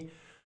way,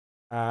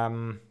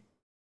 have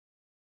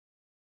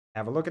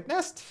a look at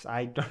Nest.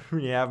 I don't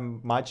really have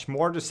much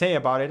more to say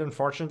about it,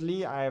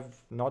 unfortunately. I've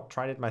not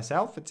tried it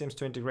myself. It seems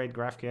to integrate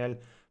GraphQL,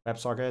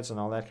 WebSockets, and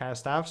all that kind of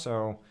stuff.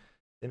 So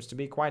seems to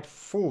be quite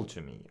full to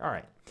me. All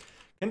right,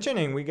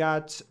 continuing, we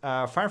got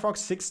Firefox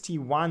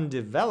 61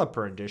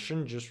 Developer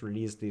Edition, just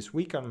released this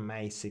week on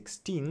May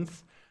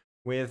 16th,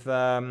 with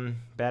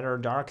better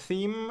dark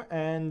theme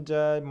and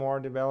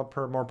more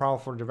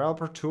powerful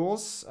developer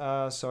tools.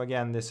 So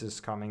again, this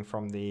is coming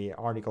from the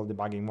article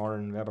Debugging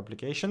Modern Web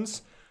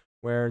Applications,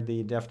 where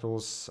the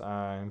DevTools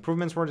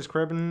improvements were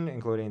described,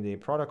 including the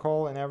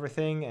protocol and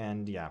everything.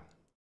 And yeah,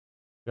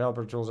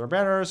 developer tools are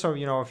better. So,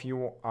 you know, if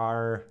you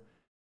are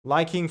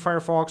liking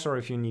Firefox, or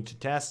if you need to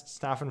test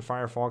stuff in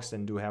Firefox,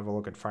 then do have a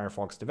look at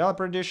Firefox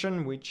Developer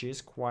Edition, which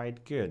is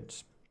quite good.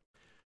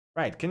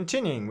 Right,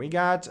 continuing, we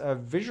got a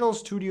Visual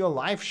Studio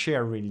Live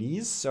Share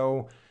release.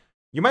 So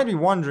you might be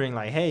wondering,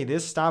 like, hey,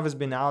 this stuff has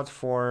been out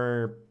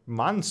for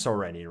months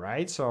already,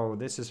 right? So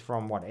this is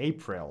from, what,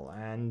 April?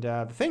 And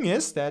the thing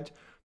is that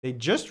they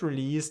just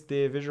released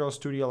the Visual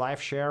Studio Live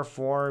Share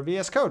for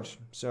VSCode.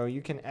 So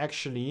you can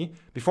actually,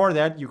 before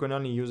that, you can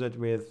only use it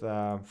with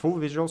full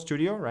Visual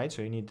Studio, right?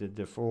 So you need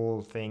the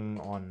full thing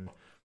on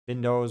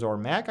Windows or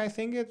Mac, I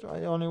think it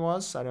only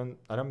was.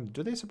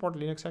 Do they support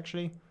Linux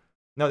actually?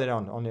 No, they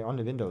don't,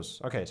 only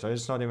Windows. Okay, so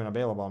it's not even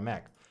available on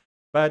Mac.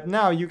 But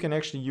now you can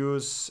actually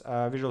use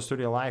Visual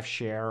Studio Live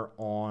Share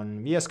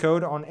on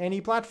VSCode on any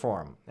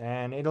platform.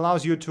 And it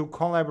allows you to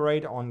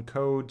collaborate on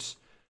code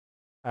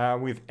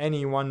with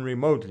anyone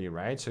remotely,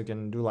 right? So you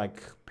can do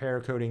like pair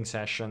coding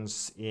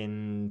sessions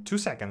in 2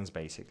 seconds,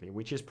 basically,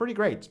 which is pretty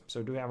great.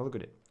 So do have a look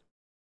at it.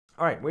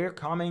 All right, we're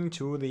coming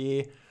to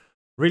the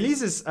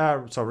releases.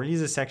 So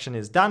releases section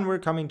is done. We're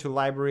coming to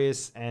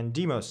libraries and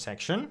demos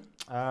section.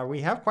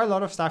 We have quite a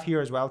lot of stuff here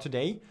as well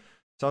today.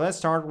 So let's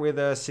start with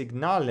a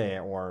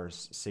Signale or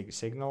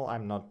Signal.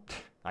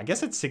 I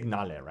guess it's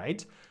Signale,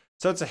 right?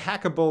 So it's a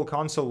hackable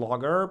console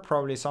logger,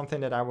 probably something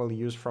that I will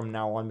use from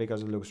now on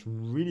because it looks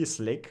really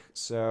slick.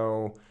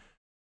 So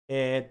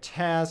it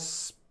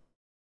has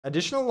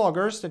additional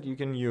loggers that you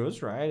can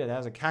use, right? It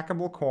has a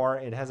hackable core.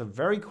 It has a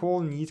very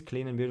cool, neat,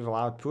 clean, and beautiful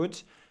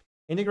output.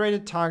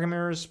 Integrated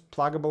timers,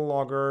 pluggable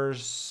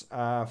loggers,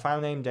 file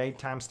name, date,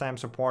 timestamp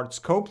support,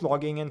 scope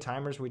logging and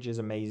timers, which is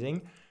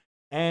amazing.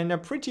 And a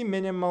pretty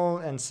minimal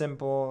and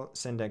simple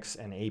syntax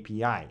and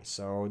API.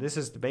 So this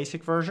is the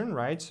basic version,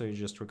 right? So you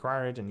just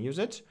require it and use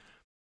it.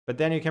 But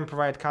then you can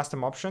provide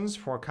custom options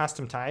for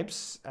custom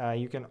types.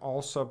 You can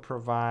also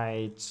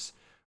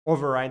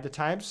override the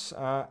types.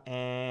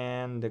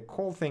 And the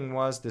cool thing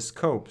was the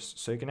scopes.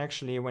 So you can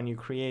actually, when you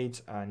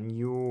create a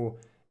new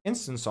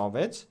instance of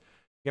it,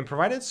 you can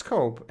provide it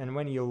scope. And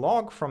when you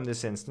log from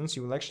this instance,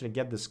 you will actually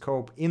get the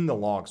scope in the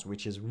logs,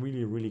 which is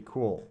really, really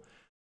cool.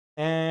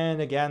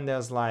 And again,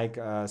 there's like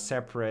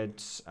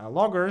separate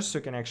loggers, so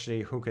you can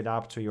actually hook it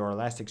up to your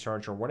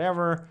Elasticsearch or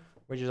whatever,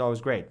 which is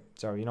always great.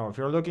 So, you know, if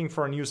you're looking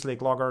for a new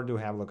slick logger, do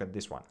have a look at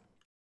this one.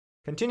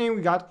 Continuing,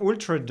 we got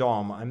Ultra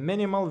DOM, a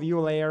minimal view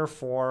layer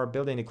for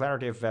building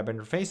declarative web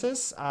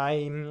interfaces.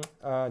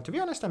 To be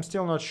honest, I'm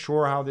still not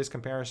sure how this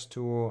compares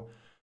to,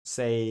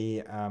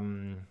 say,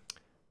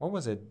 what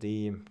was it?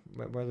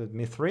 Was it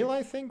Mithril,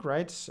 I think,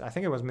 right? I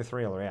think it was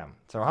Mithril, yeah.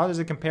 So how does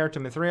it compare to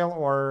Mithril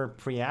or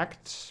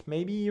Preact,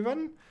 maybe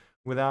even,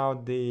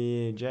 without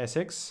the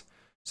JSX?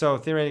 So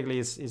theoretically,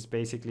 it's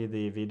basically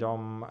the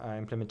VDOM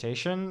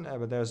implementation,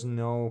 but there's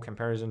no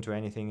comparison to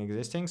anything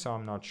existing, so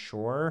I'm not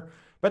sure.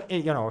 But,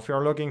 you know, if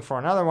you're looking for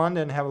another one,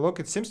 then have a look.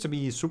 It seems to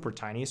be super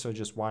tiny, so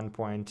just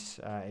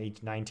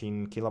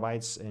 1.819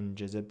 kilobytes in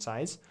gzip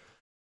size.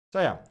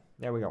 So yeah,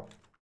 there we go.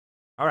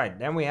 All right,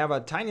 then we have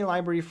a tiny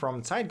library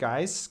from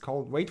Zeitgeist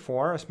called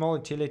wait_for, a small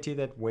utility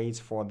that waits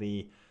for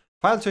the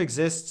file to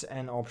exist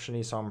and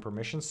optionally some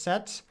permissions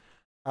set.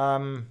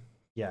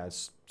 Yeah,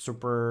 it's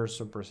super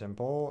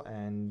simple,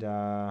 and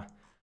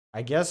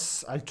I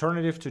guess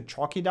alternative to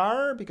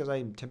Chokidar, because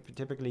I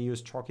typically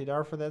use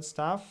Chokidar for that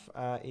stuff.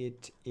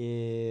 It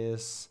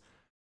is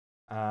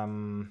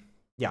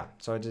yeah,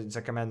 so it's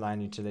a command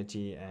line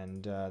utility,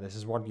 and this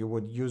is what you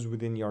would use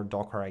within your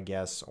Docker, I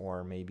guess,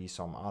 or maybe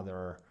some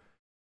other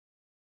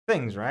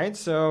things, right?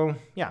 So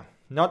yeah,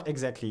 not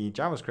exactly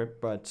JavaScript,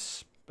 but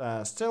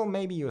still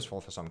maybe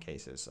useful for some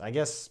cases. I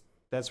guess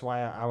that's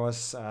why I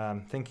was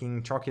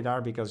thinking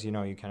Chokidar, because, you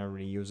know, you can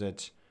really use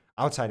it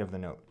outside of the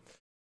node.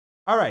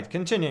 All right,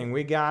 continuing,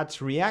 we got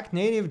React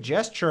Native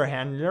Gesture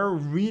Handler,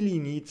 really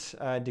neat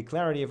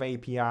declarative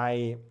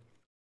API,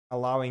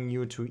 allowing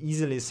you to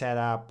easily set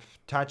up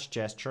touch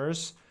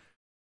gestures.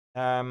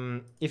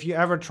 If you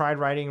ever tried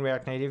writing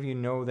React Native, you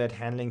know that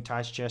handling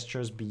touch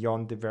gestures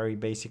beyond the very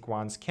basic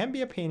ones can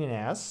be a pain in the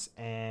ass.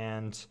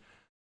 And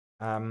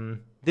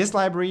this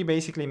library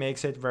basically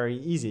makes it very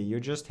easy. You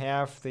just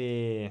have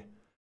the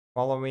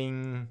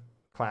following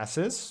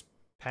classes: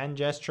 pen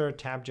gesture,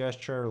 tap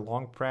gesture,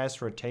 long press,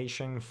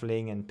 rotation,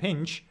 fling, and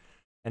pinch.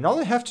 And all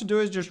you have to do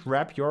is just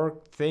wrap your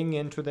thing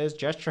into this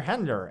gesture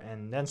handler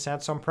and then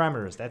set some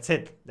parameters. That's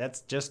it.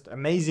 That's just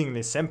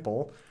amazingly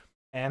simple.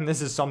 And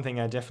this is something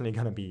I'm definitely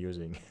going to be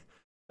using.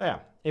 So yeah,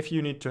 if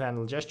you need to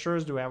handle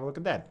gestures, do have a look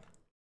at that.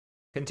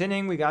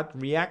 Continuing, we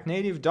got React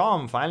Native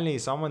DOM. Finally,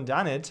 someone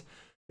done it.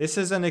 This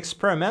is an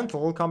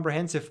experimental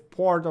comprehensive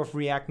port of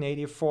React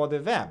Native for the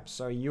web.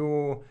 So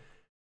you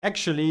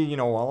actually, you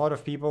know, a lot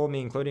of people, me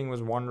including,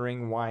 was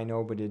wondering why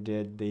nobody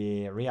did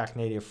the React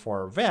Native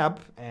for web.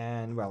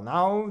 And well,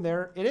 now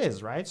there it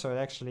is, right? So it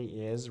actually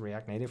is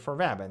React Native for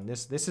web. And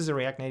this is a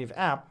React Native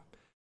app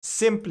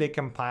simply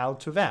compiled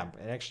to web.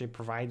 It actually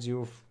provides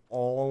you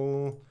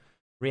all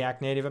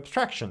React Native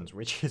abstractions,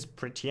 which is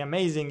pretty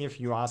amazing if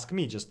you ask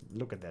me. Just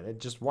look at that.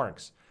 It just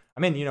works. I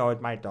mean, you know, it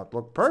might not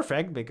look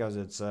perfect because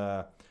it's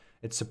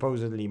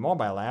supposedly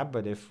mobile app,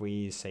 but if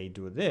we say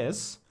do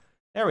this,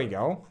 there we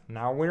go.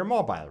 Now we're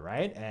mobile,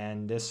 right?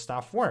 And this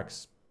stuff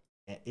works.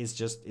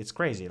 It's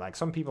crazy. Like,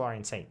 some people are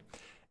insane.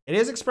 It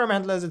is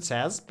experimental, as it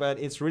says, but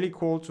it's really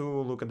cool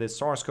to look at the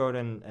source code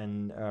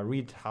and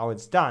read how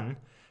it's done.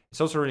 It's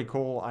also really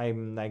cool.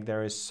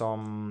 There is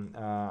some,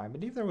 I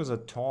believe there was a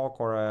talk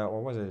or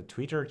was it a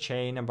Twitter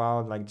chain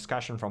about, like,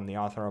 discussion from the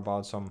author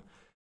about some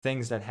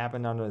things that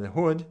happened under the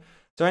hood.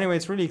 So anyway,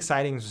 it's really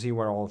exciting to see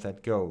where all of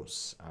that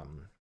goes.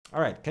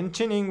 All right,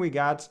 continuing, we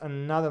got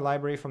another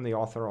library from the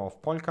author of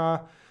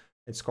Polka.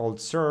 It's called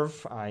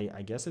Serve.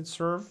 I guess it's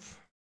Serve.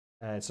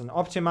 It's an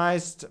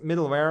optimized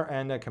middleware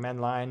and a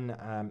command line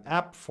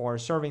app for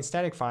serving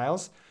static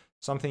files,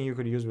 something you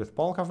could use with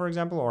Polka, for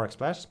example, or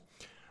Express.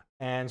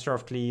 And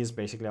serve clease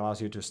basically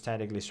allows you to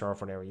statically serve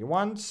whatever you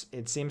want.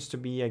 It seems to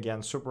be,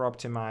 again, super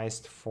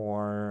optimized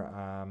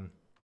for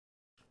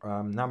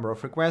number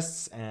of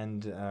requests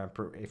and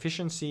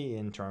efficiency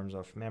in terms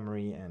of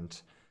memory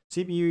and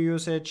CPU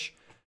usage.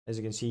 As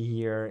you can see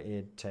here,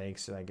 it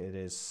takes, it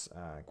is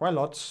quite a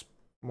lot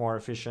more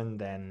efficient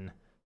than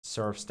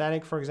serve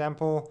static, for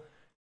example.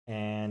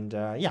 And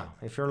yeah,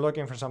 if you're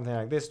looking for something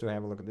like this, do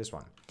have a look at this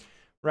one.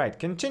 Right,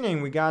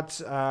 continuing, we got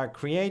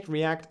create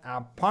React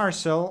app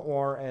parcel,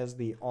 or as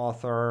the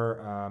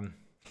author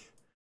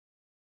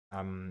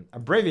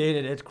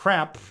abbreviated it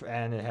crap,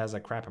 and it has a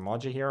crap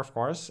emoji here, of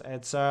course.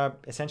 It's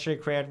essentially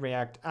create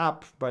React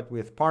app, but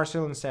with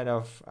parcel instead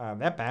of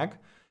Webpack.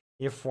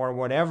 If for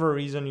whatever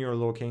reason you're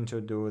looking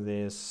to do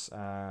this,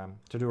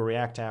 to do a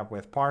React app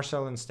with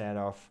parcel instead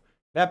of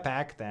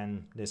Webpack,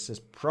 then this is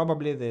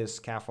probably the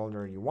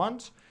scaffolder you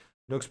want.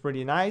 Looks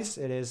pretty nice.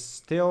 It is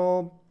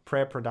still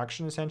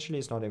pre-production, essentially.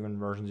 It's not even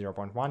version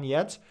 0.1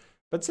 yet,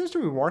 but seems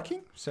to be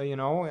working. So, you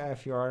know,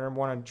 if you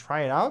want to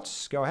try it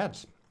out, go ahead.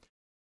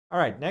 All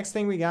right, next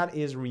thing we got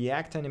is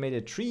React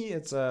Animated Tree.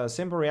 It's a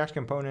simple React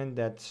component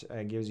that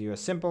gives you a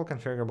simple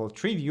configurable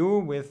tree view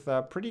with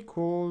pretty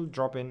cool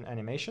drop-in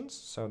animations.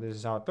 So this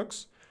is how it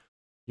looks.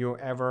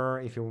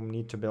 If you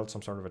need to build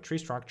some sort of a tree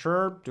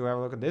structure, do have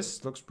a look at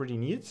this. Looks pretty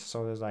neat.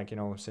 So there's like, you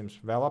know, seems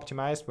well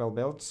optimized, well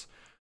built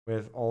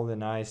with all the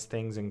nice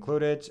things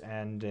included.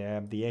 And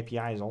the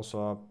API is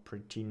also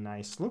pretty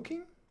nice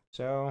looking.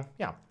 So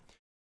yeah.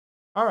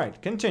 All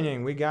right,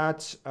 continuing, we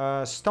got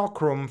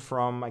Stockroom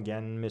from,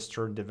 again,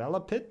 Mr.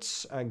 Develop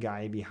It, a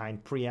guy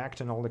behind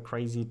Preact and all the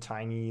crazy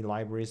tiny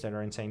libraries that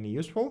are insanely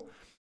useful.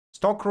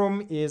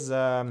 Stockroom is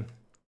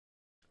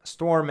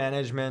store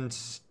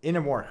management in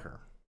a worker.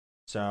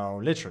 So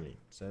literally,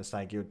 so it's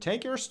like you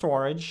take your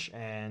storage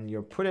and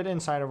you put it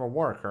inside of a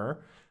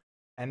worker,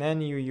 and then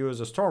you use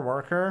a store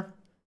worker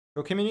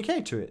to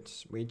communicate to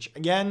it, which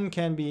again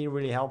can be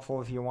really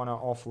helpful if you want to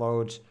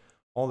offload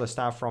all the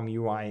stuff from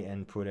UI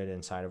and put it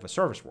inside of a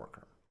service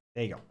worker.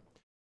 There you go.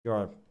 If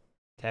you're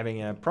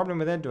having a problem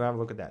with it, do have a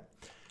look at that.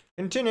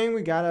 Continuing,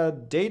 we got a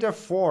Data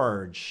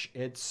Forge.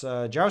 It's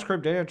a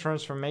JavaScript data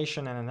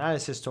transformation and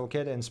analysis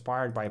toolkit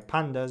inspired by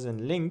Pandas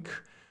and Link,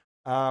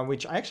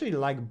 which I actually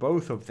like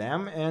both of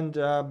them. And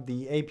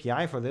the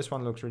API for this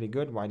one looks really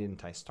good. Why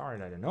didn't I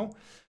start? I don't know.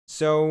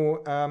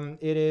 So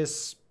it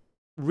is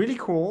really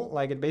cool.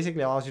 Like, it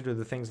basically allows you to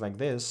do things like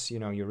this. You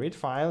know, you read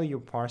file, you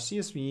parse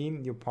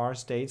CSV, you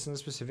parse dates in a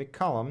specific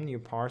column, you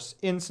parse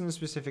ints in a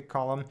specific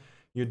column,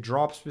 you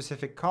drop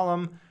specific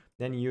column,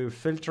 then you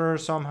filter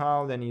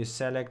somehow, then you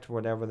select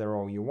whatever the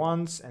row you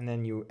want, and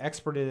then you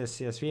export it as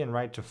CSV and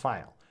write to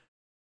file.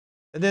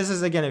 This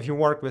is, again, if you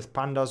work with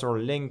Pandas or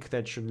Link,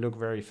 that should look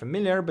very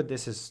familiar, but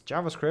this is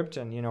JavaScript,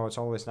 and, you know, it's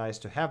always nice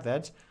to have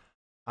that.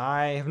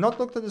 I have not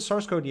looked at the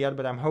source code yet,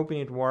 but I'm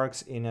hoping it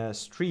works in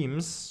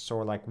streams, so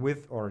like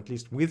with, or at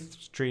least with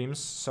streams,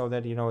 so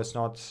that, you know, it's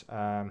not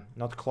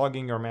not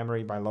clogging your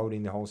memory by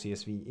loading the whole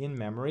CSV in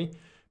memory,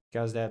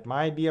 because that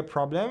might be a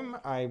problem.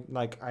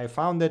 I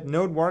found that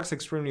Node works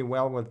extremely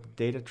well with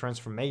data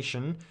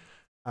transformation,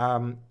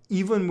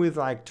 even with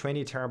like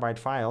 20 terabyte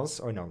files.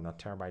 Oh no, not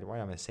terabyte. Why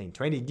am I saying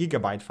 20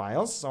 gigabyte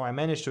files? So I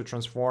managed to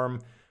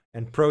transform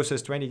and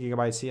process 20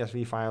 gigabyte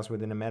CSV files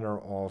within a matter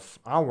of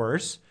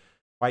hours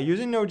by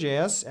using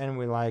Node.js and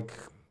with like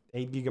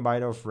 8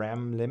 gigabyte of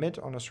RAM limit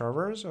on a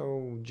server.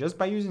 So just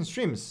by using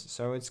streams,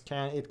 so it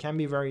can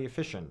be very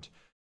efficient.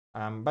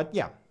 But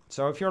yeah,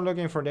 so if you're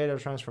looking for data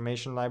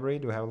transformation library,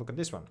 do have a look at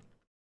this one.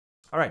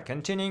 All right,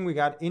 continuing, we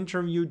got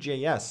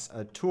Interview.js,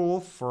 a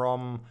tool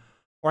from,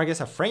 or I guess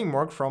a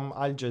framework from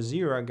Al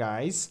Jazeera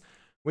guys,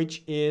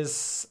 which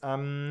is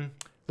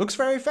looks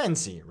very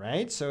fancy,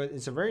 right? So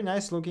it's a very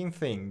nice looking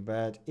thing,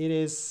 but it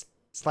is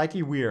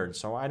slightly weird.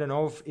 So I don't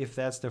know if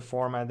that's the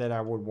format that I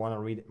would want to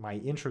read my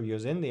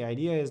interviews in. The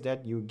idea is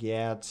that you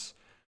get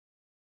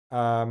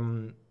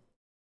several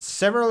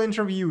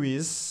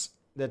interviewees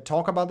that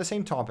talk about the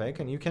same topic,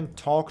 and you can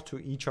talk to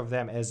each of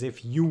them as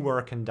if you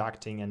were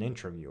conducting an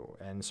interview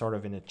and sort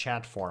of in a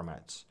chat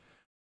format,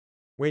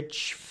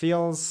 which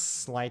feels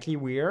slightly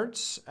weird.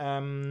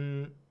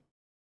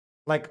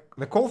 Like,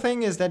 the cool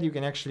thing is that you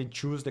can actually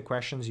choose the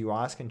questions you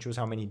ask and choose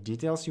how many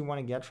details you want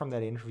to get from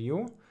that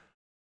interview.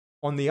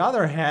 On the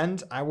other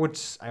hand, I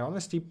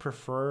honestly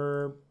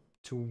prefer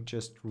to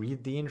just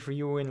read the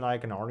interview in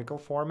like an article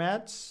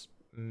format.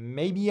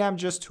 Maybe I'm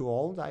just too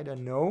old, I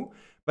don't know.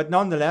 But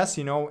nonetheless,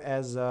 you know,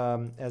 as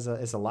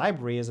a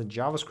library, as a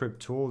JavaScript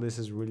tool, this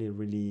is really,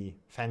 really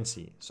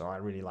fancy. So I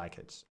really like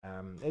it.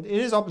 It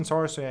is open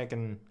source, so I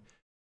can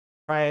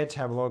try it,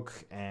 have a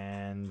look,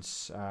 and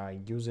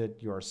use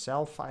it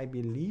yourself, I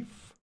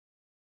believe.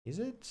 Is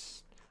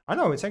it? Oh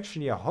no, it's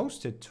actually a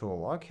hosted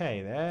tool.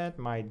 Okay, that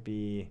might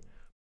be...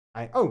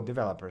 Oh,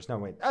 developers. No,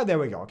 wait. Oh, there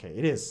we go. Okay,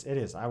 it is. It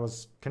is. I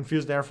was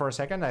confused there for a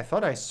second. I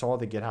thought I saw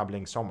the GitHub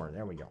link somewhere.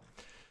 There we go.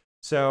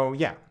 So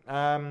yeah,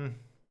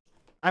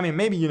 I mean,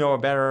 maybe you know a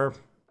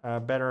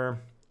better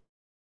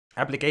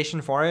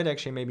application for it.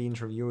 Actually, maybe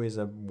Interview is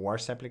a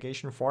worse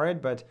application for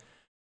it, but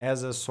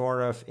as a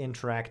sort of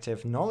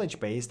interactive knowledge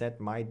base, that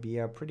might be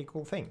a pretty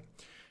cool thing.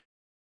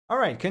 All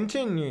right,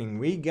 continuing.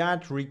 We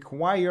got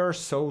Require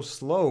So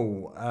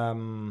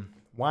Slow.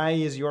 Why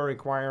is your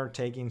require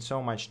taking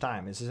so much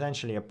time? It's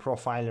essentially a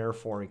profiler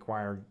for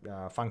required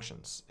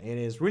functions. It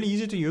is really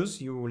easy to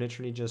use. You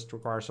literally just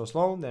require so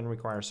slow, then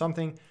require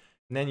something,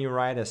 and then you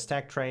write a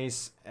stack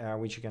trace,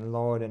 which you can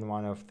load in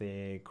one of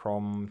the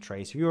Chrome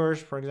trace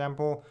viewers, for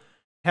example.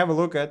 Have a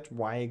look at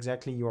why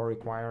exactly your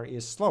require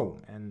is slow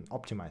and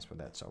optimize for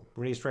that. So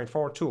really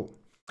straightforward tool.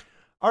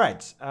 All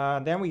right,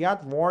 then we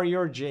got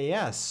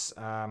Warrior.js.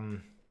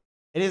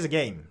 it is a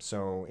game,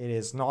 so it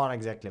is not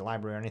exactly a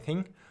library or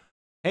anything.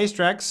 Hey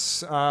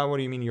Strax, what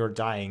do you mean you're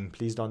dying?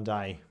 Please don't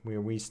die.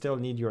 We still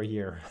need you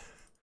here.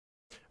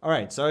 All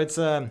right, so it's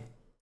a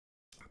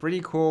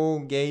pretty cool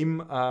game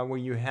where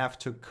you have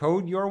to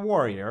code your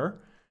warrior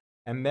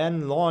and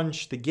then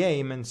launch the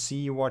game and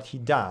see what he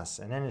does.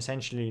 And then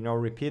essentially, you know,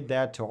 repeat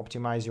that to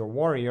optimize your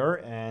warrior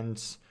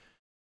and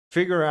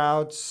figure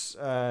out,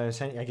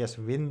 I guess,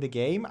 win the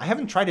game. I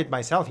haven't tried it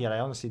myself yet. I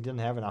honestly didn't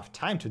have enough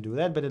time to do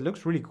that, but it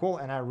looks really cool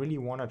and I really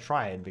want to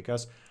try it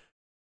because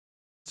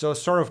so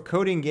sort of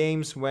coding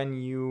games when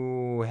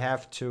you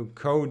have to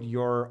code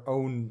your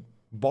own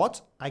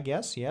bot, I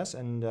guess, yes,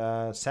 and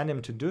send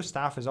him to do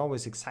stuff is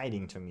always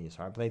exciting to me.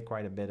 So I played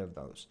quite a bit of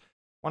those.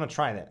 Want to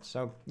try that.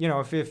 So, you know,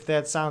 if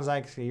that sounds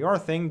like your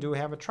thing, do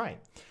have a try.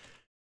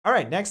 All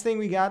right, next thing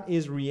we got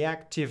is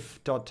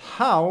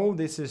reactive.how.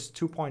 This is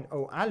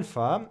 2.0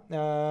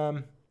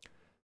 alpha.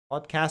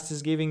 Podcast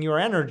is giving your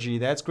energy.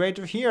 That's great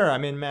to hear. I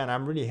mean, man,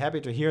 I'm really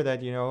happy to hear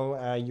that, you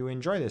know, you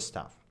enjoy this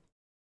stuff.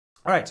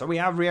 All right, so we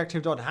have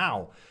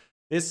reactive.how.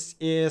 This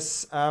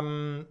is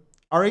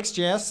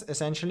RxJS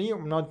essentially,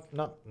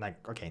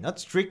 not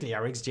strictly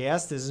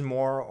RxJS. This is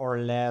more or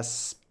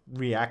less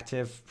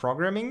reactive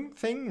programming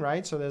thing,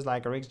 right? So there's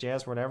like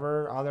RxJS,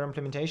 whatever other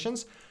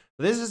implementations.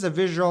 This is a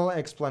visual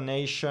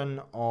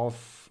explanation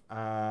of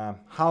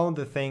how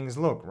the things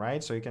look,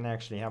 right? So you can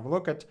actually have a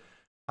look at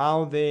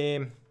how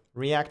the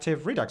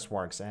reactive Redux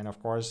works. And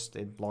of course,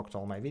 it blocked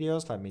all my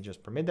videos. Let me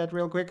just permit that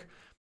real quick.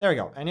 There we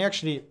go. And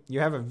you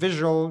have a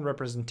visual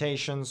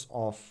representations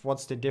of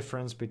what's the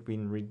difference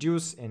between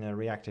reduce in a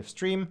reactive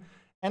stream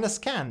and a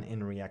scan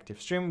in a reactive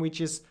stream,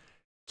 which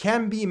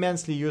can be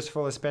immensely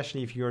useful,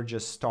 especially if you're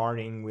just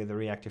starting with the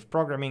reactive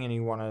programming and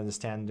you want to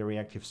understand the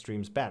reactive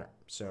streams better.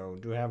 So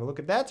do have a look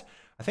at that.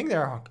 I think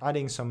they're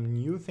adding some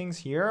new things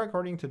here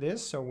according to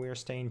this. So we're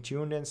staying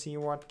tuned and see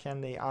what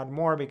can they add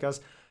more,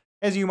 because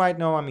as you might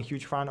know, I'm a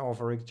huge fan of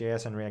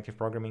RxJS and reactive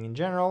programming in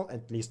general,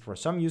 at least for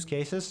some use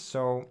cases.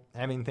 So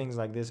having things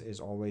like this is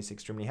always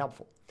extremely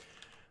helpful.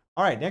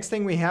 All right, next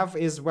thing we have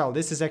is, well,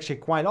 this is actually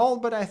quite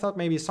old, but I thought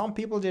maybe some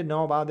people did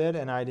know about it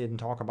and I didn't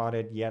talk about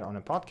it yet on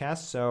a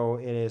podcast. So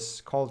it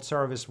is called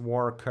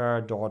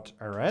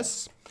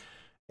serviceworker.rs.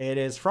 It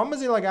is from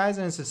Mozilla, guys,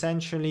 and it's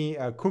essentially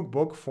a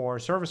cookbook for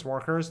service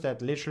workers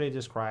that literally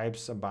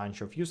describes a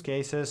bunch of use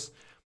cases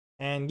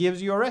and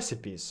gives you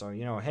recipes. So,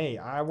 you know, hey,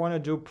 I want to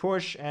do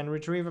push and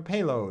retrieve a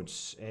payload.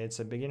 It's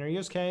a beginner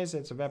use case.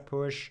 It's a web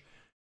push,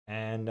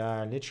 and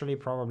literally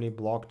probably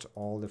blocked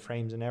all the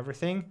frames and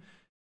everything.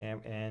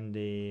 And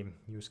the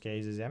use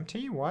case is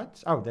empty.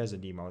 What? Oh, there's a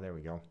demo. There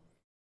we go.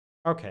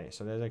 Okay,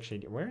 so there's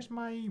actually, where's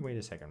my, wait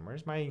a second.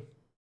 Where's my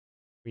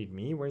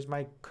readme? Where's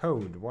my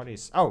code? What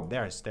is, oh,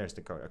 there's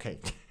the code. Okay.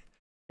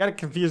 Got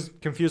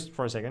confused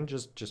for a second,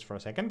 just for a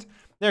second.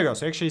 There you go.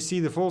 So actually see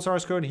the full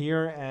source code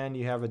here, and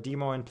you have a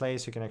demo in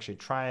place. You can actually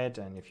try it,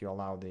 and if you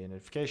allow the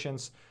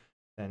notifications,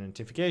 then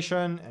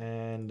notification,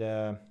 and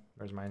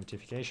where's my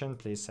notification?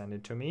 Please send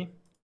it to me.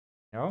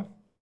 No?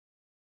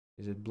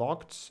 Is it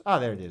blocked? Ah,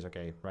 there it is.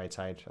 Okay, right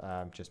side.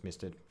 Just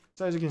missed it.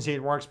 So as you can see,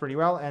 it works pretty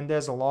well, and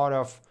there's a lot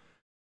of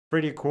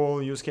pretty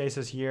cool use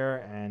cases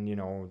here, and you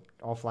know,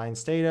 offline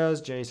status,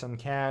 JSON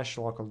cache,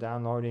 local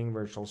downloading,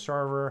 virtual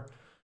server.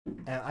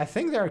 And I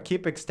think they'll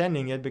keep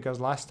extending it because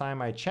last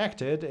time I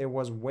checked it, it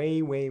was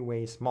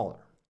way smaller.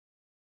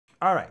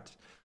 All right.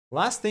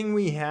 Last thing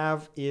we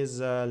have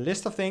is a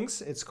list of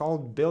things. It's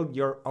called Build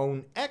Your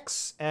Own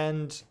X,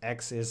 and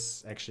X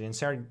is actually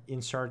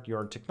insert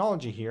your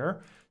technology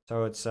here.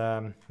 So it's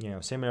you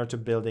know, similar to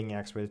building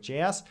X with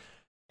JS.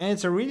 And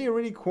it's a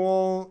really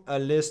cool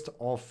list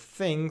of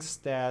things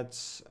that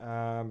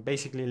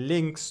basically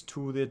links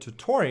to the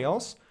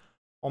tutorials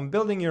on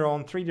building your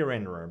own 3D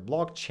renderer,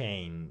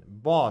 blockchain,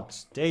 bot,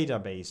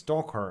 database,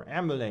 Docker,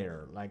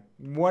 emulator, like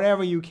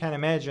whatever you can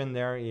imagine.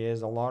 There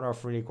is a lot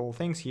of really cool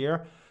things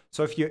here.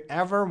 So if you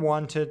ever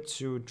wanted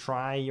to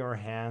try your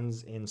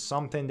hands in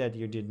something that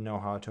you didn't know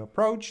how to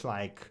approach,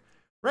 like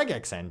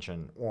regex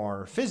engine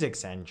or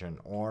physics engine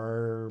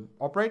or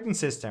operating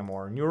system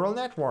or neural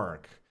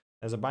network,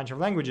 there's a bunch of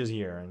languages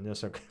here, and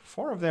there's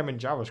 4 of them in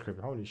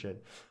JavaScript. Holy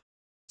shit.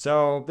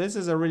 So this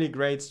is a really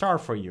great start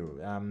for you.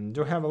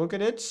 Do have a look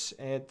at it.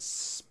 It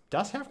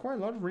does have quite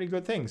a lot of really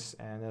good things,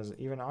 and there's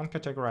even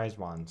uncategorized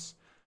ones.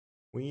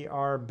 We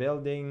are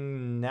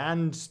building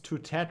NAND to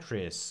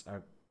Tetris.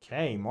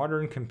 Okay,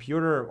 modern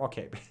computer.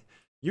 Okay,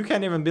 you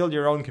can't even build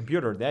your own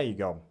computer. There you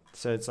go.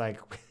 So it's like,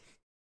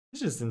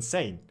 this is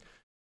insane.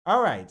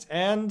 All right,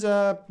 and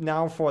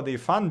now for the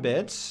fun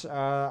bit.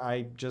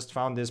 I just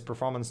found this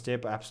performance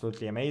tip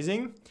absolutely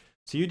amazing.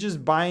 So you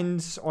just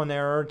bind on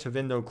error to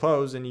window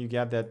close and you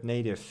get that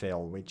native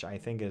fill, which I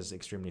think is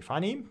extremely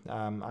funny.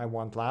 I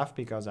won't laugh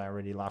because I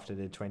already laughed at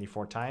it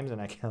 24 times and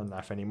I can't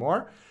laugh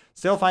anymore.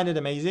 Still find it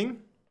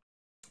amazing.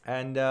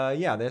 And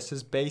yeah, this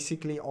is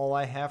basically all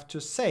I have to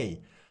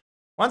say.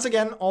 Once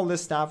again, all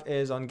this stuff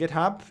is on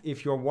GitHub.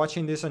 If you're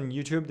watching this on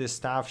YouTube, this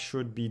stuff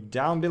should be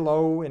down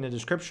below in the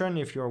description.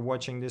 If you're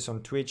watching this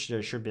on Twitch,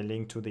 there should be a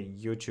link to the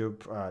YouTube,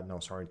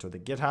 to the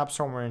GitHub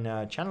somewhere in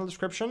the channel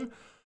description.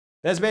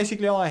 That's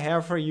basically all I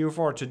have for you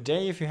for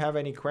today. If you have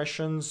any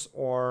questions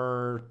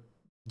or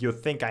you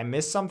think I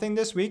missed something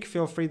this week,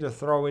 feel free to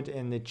throw it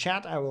in the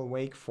chat. I will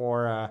wait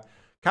for a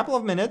couple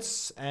of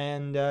minutes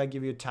and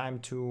give you time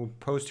to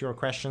post your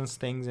questions,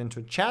 things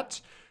into chat.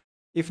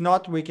 If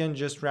not, we can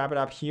just wrap it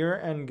up here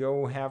and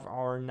go have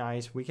our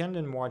nice weekend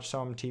and watch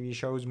some TV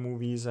shows,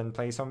 movies, and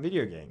play some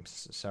video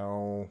games.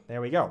 So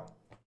there we go.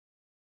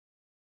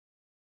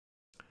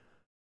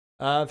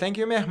 Thank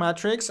you,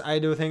 Mehmatrix. I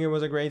do think it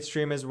was a great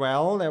stream as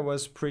well. That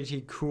was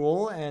pretty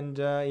cool. And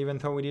even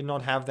though we did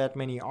not have that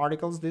many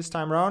articles this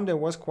time around, there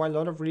was quite a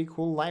lot of really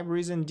cool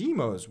libraries and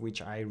demos,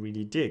 which I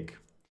really dig.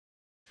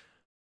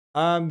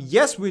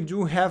 Yes, we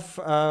do have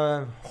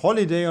a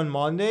holiday on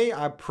Monday.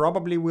 I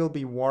probably will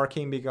be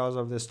working because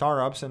of the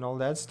startups and all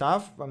that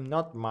stuff.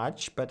 Not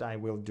much, but I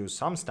will do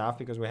some stuff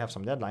because we have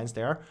some deadlines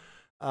there.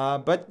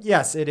 But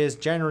yes, it is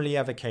generally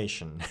a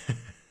vacation.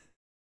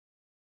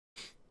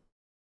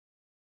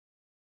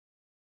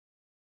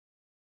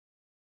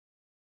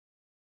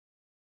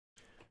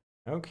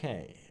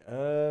 Okay.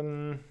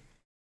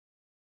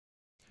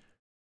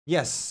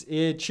 Yes,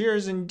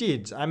 cheers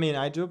indeed. I mean,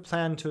 I do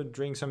plan to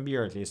drink some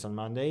beer at least on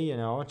Monday, you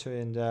know,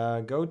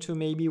 and go to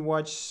maybe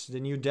watch the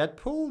new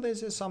Deadpool.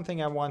 This is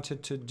something I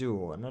wanted to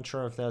do. I'm not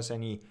sure if there's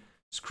any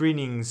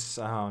screenings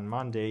on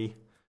Monday,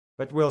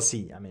 but we'll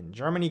see. I mean,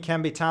 Germany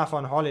can be tough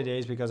on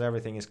holidays because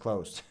everything is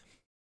closed.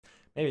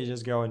 Maybe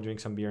just go and drink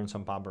some beer in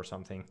some pub or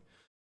something.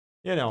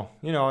 You know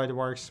how it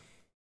works.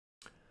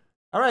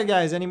 All right,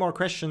 guys, any more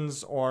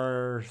questions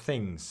or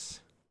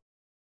things?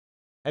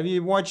 Have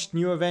you watched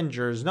New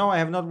Avengers? No, I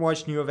have not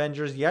watched New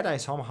Avengers yet. I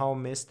somehow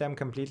missed them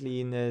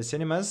completely in the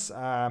cinemas.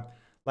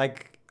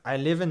 Like, I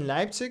live in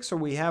Leipzig, so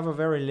we have a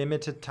very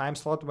limited time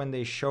slot when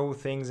they show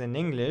things in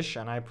English,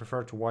 and I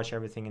prefer to watch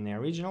everything in their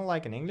original,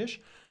 like in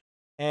English.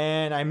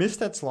 And I missed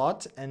that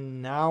slot,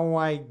 and now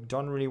I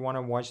don't really want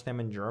to watch them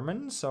in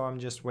German, so I'm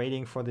just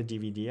waiting for the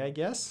DVD, I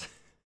guess.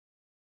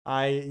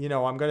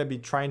 I'm gonna be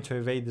trying to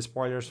evade the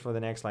spoilers for the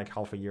next, like,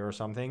 half a year or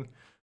something.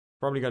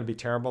 Probably gonna be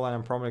terrible, and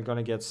I'm probably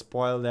gonna get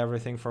spoiled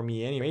everything for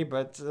me anyway,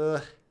 but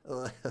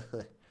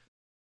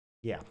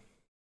yeah.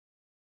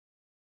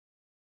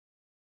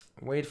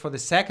 Wait for the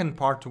second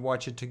part to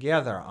watch it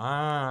together.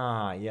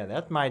 Ah, yeah,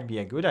 that might be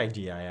a good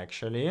idea,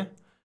 actually.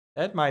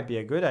 That might be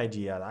a good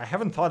idea. I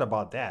haven't thought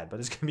about that,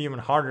 but it's gonna be even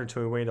harder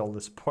to avoid all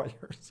the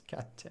spoilers.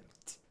 God damn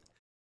it.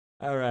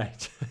 All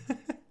right.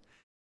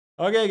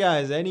 Okay,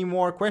 guys, any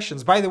more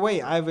questions? By the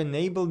way, I've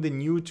enabled the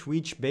new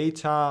Twitch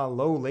beta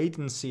low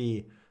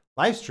latency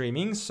live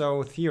streaming,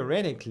 so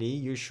theoretically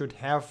you should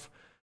have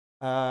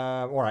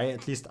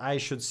at least I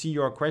should see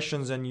your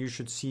questions and you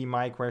should see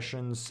my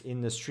questions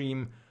in the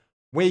stream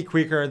way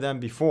quicker than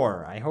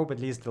before. I hope at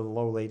least the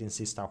low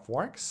latency stuff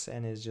works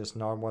and it's just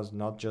was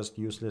not just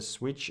useless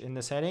switch in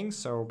the settings.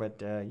 So,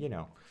 but you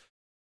know.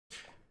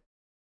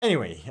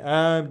 Anyway,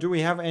 do we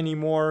have any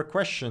more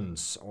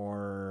questions?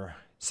 Or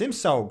seems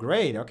so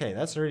great. Okay,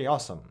 that's really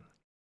awesome.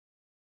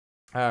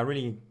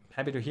 Really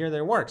happy to hear that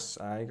it works.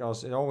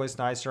 Because it's always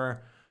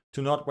nicer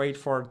to not wait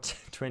for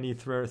 20,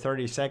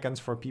 30 seconds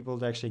for people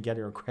to actually get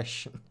your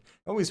question.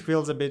 It always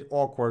feels a bit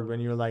awkward when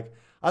you like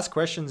ask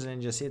questions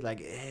and just hit like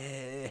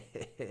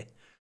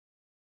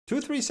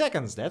 2-3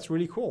 seconds. That's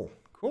really cool.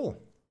 Cool.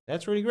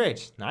 That's really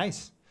great.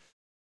 Nice.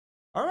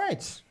 All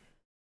right.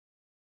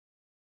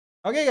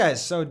 Okay,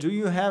 guys. So do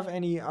you have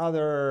any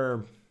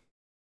other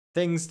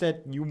things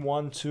that you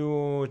want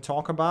to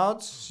talk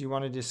about? You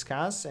want to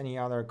discuss? Any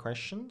other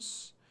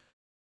questions?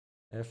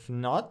 If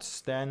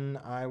not, then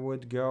I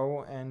would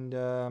go and,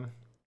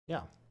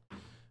 yeah,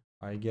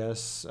 I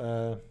guess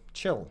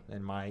chill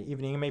in my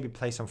evening and maybe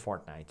play some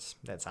Fortnite.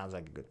 That sounds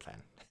like a good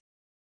plan.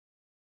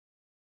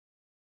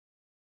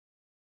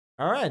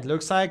 All right,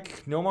 looks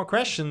like no more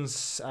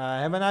questions.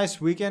 Have a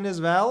nice weekend as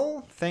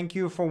well. Thank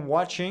you for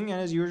watching, and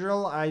as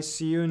usual, I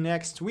see you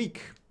next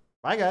week.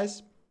 Bye,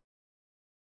 guys.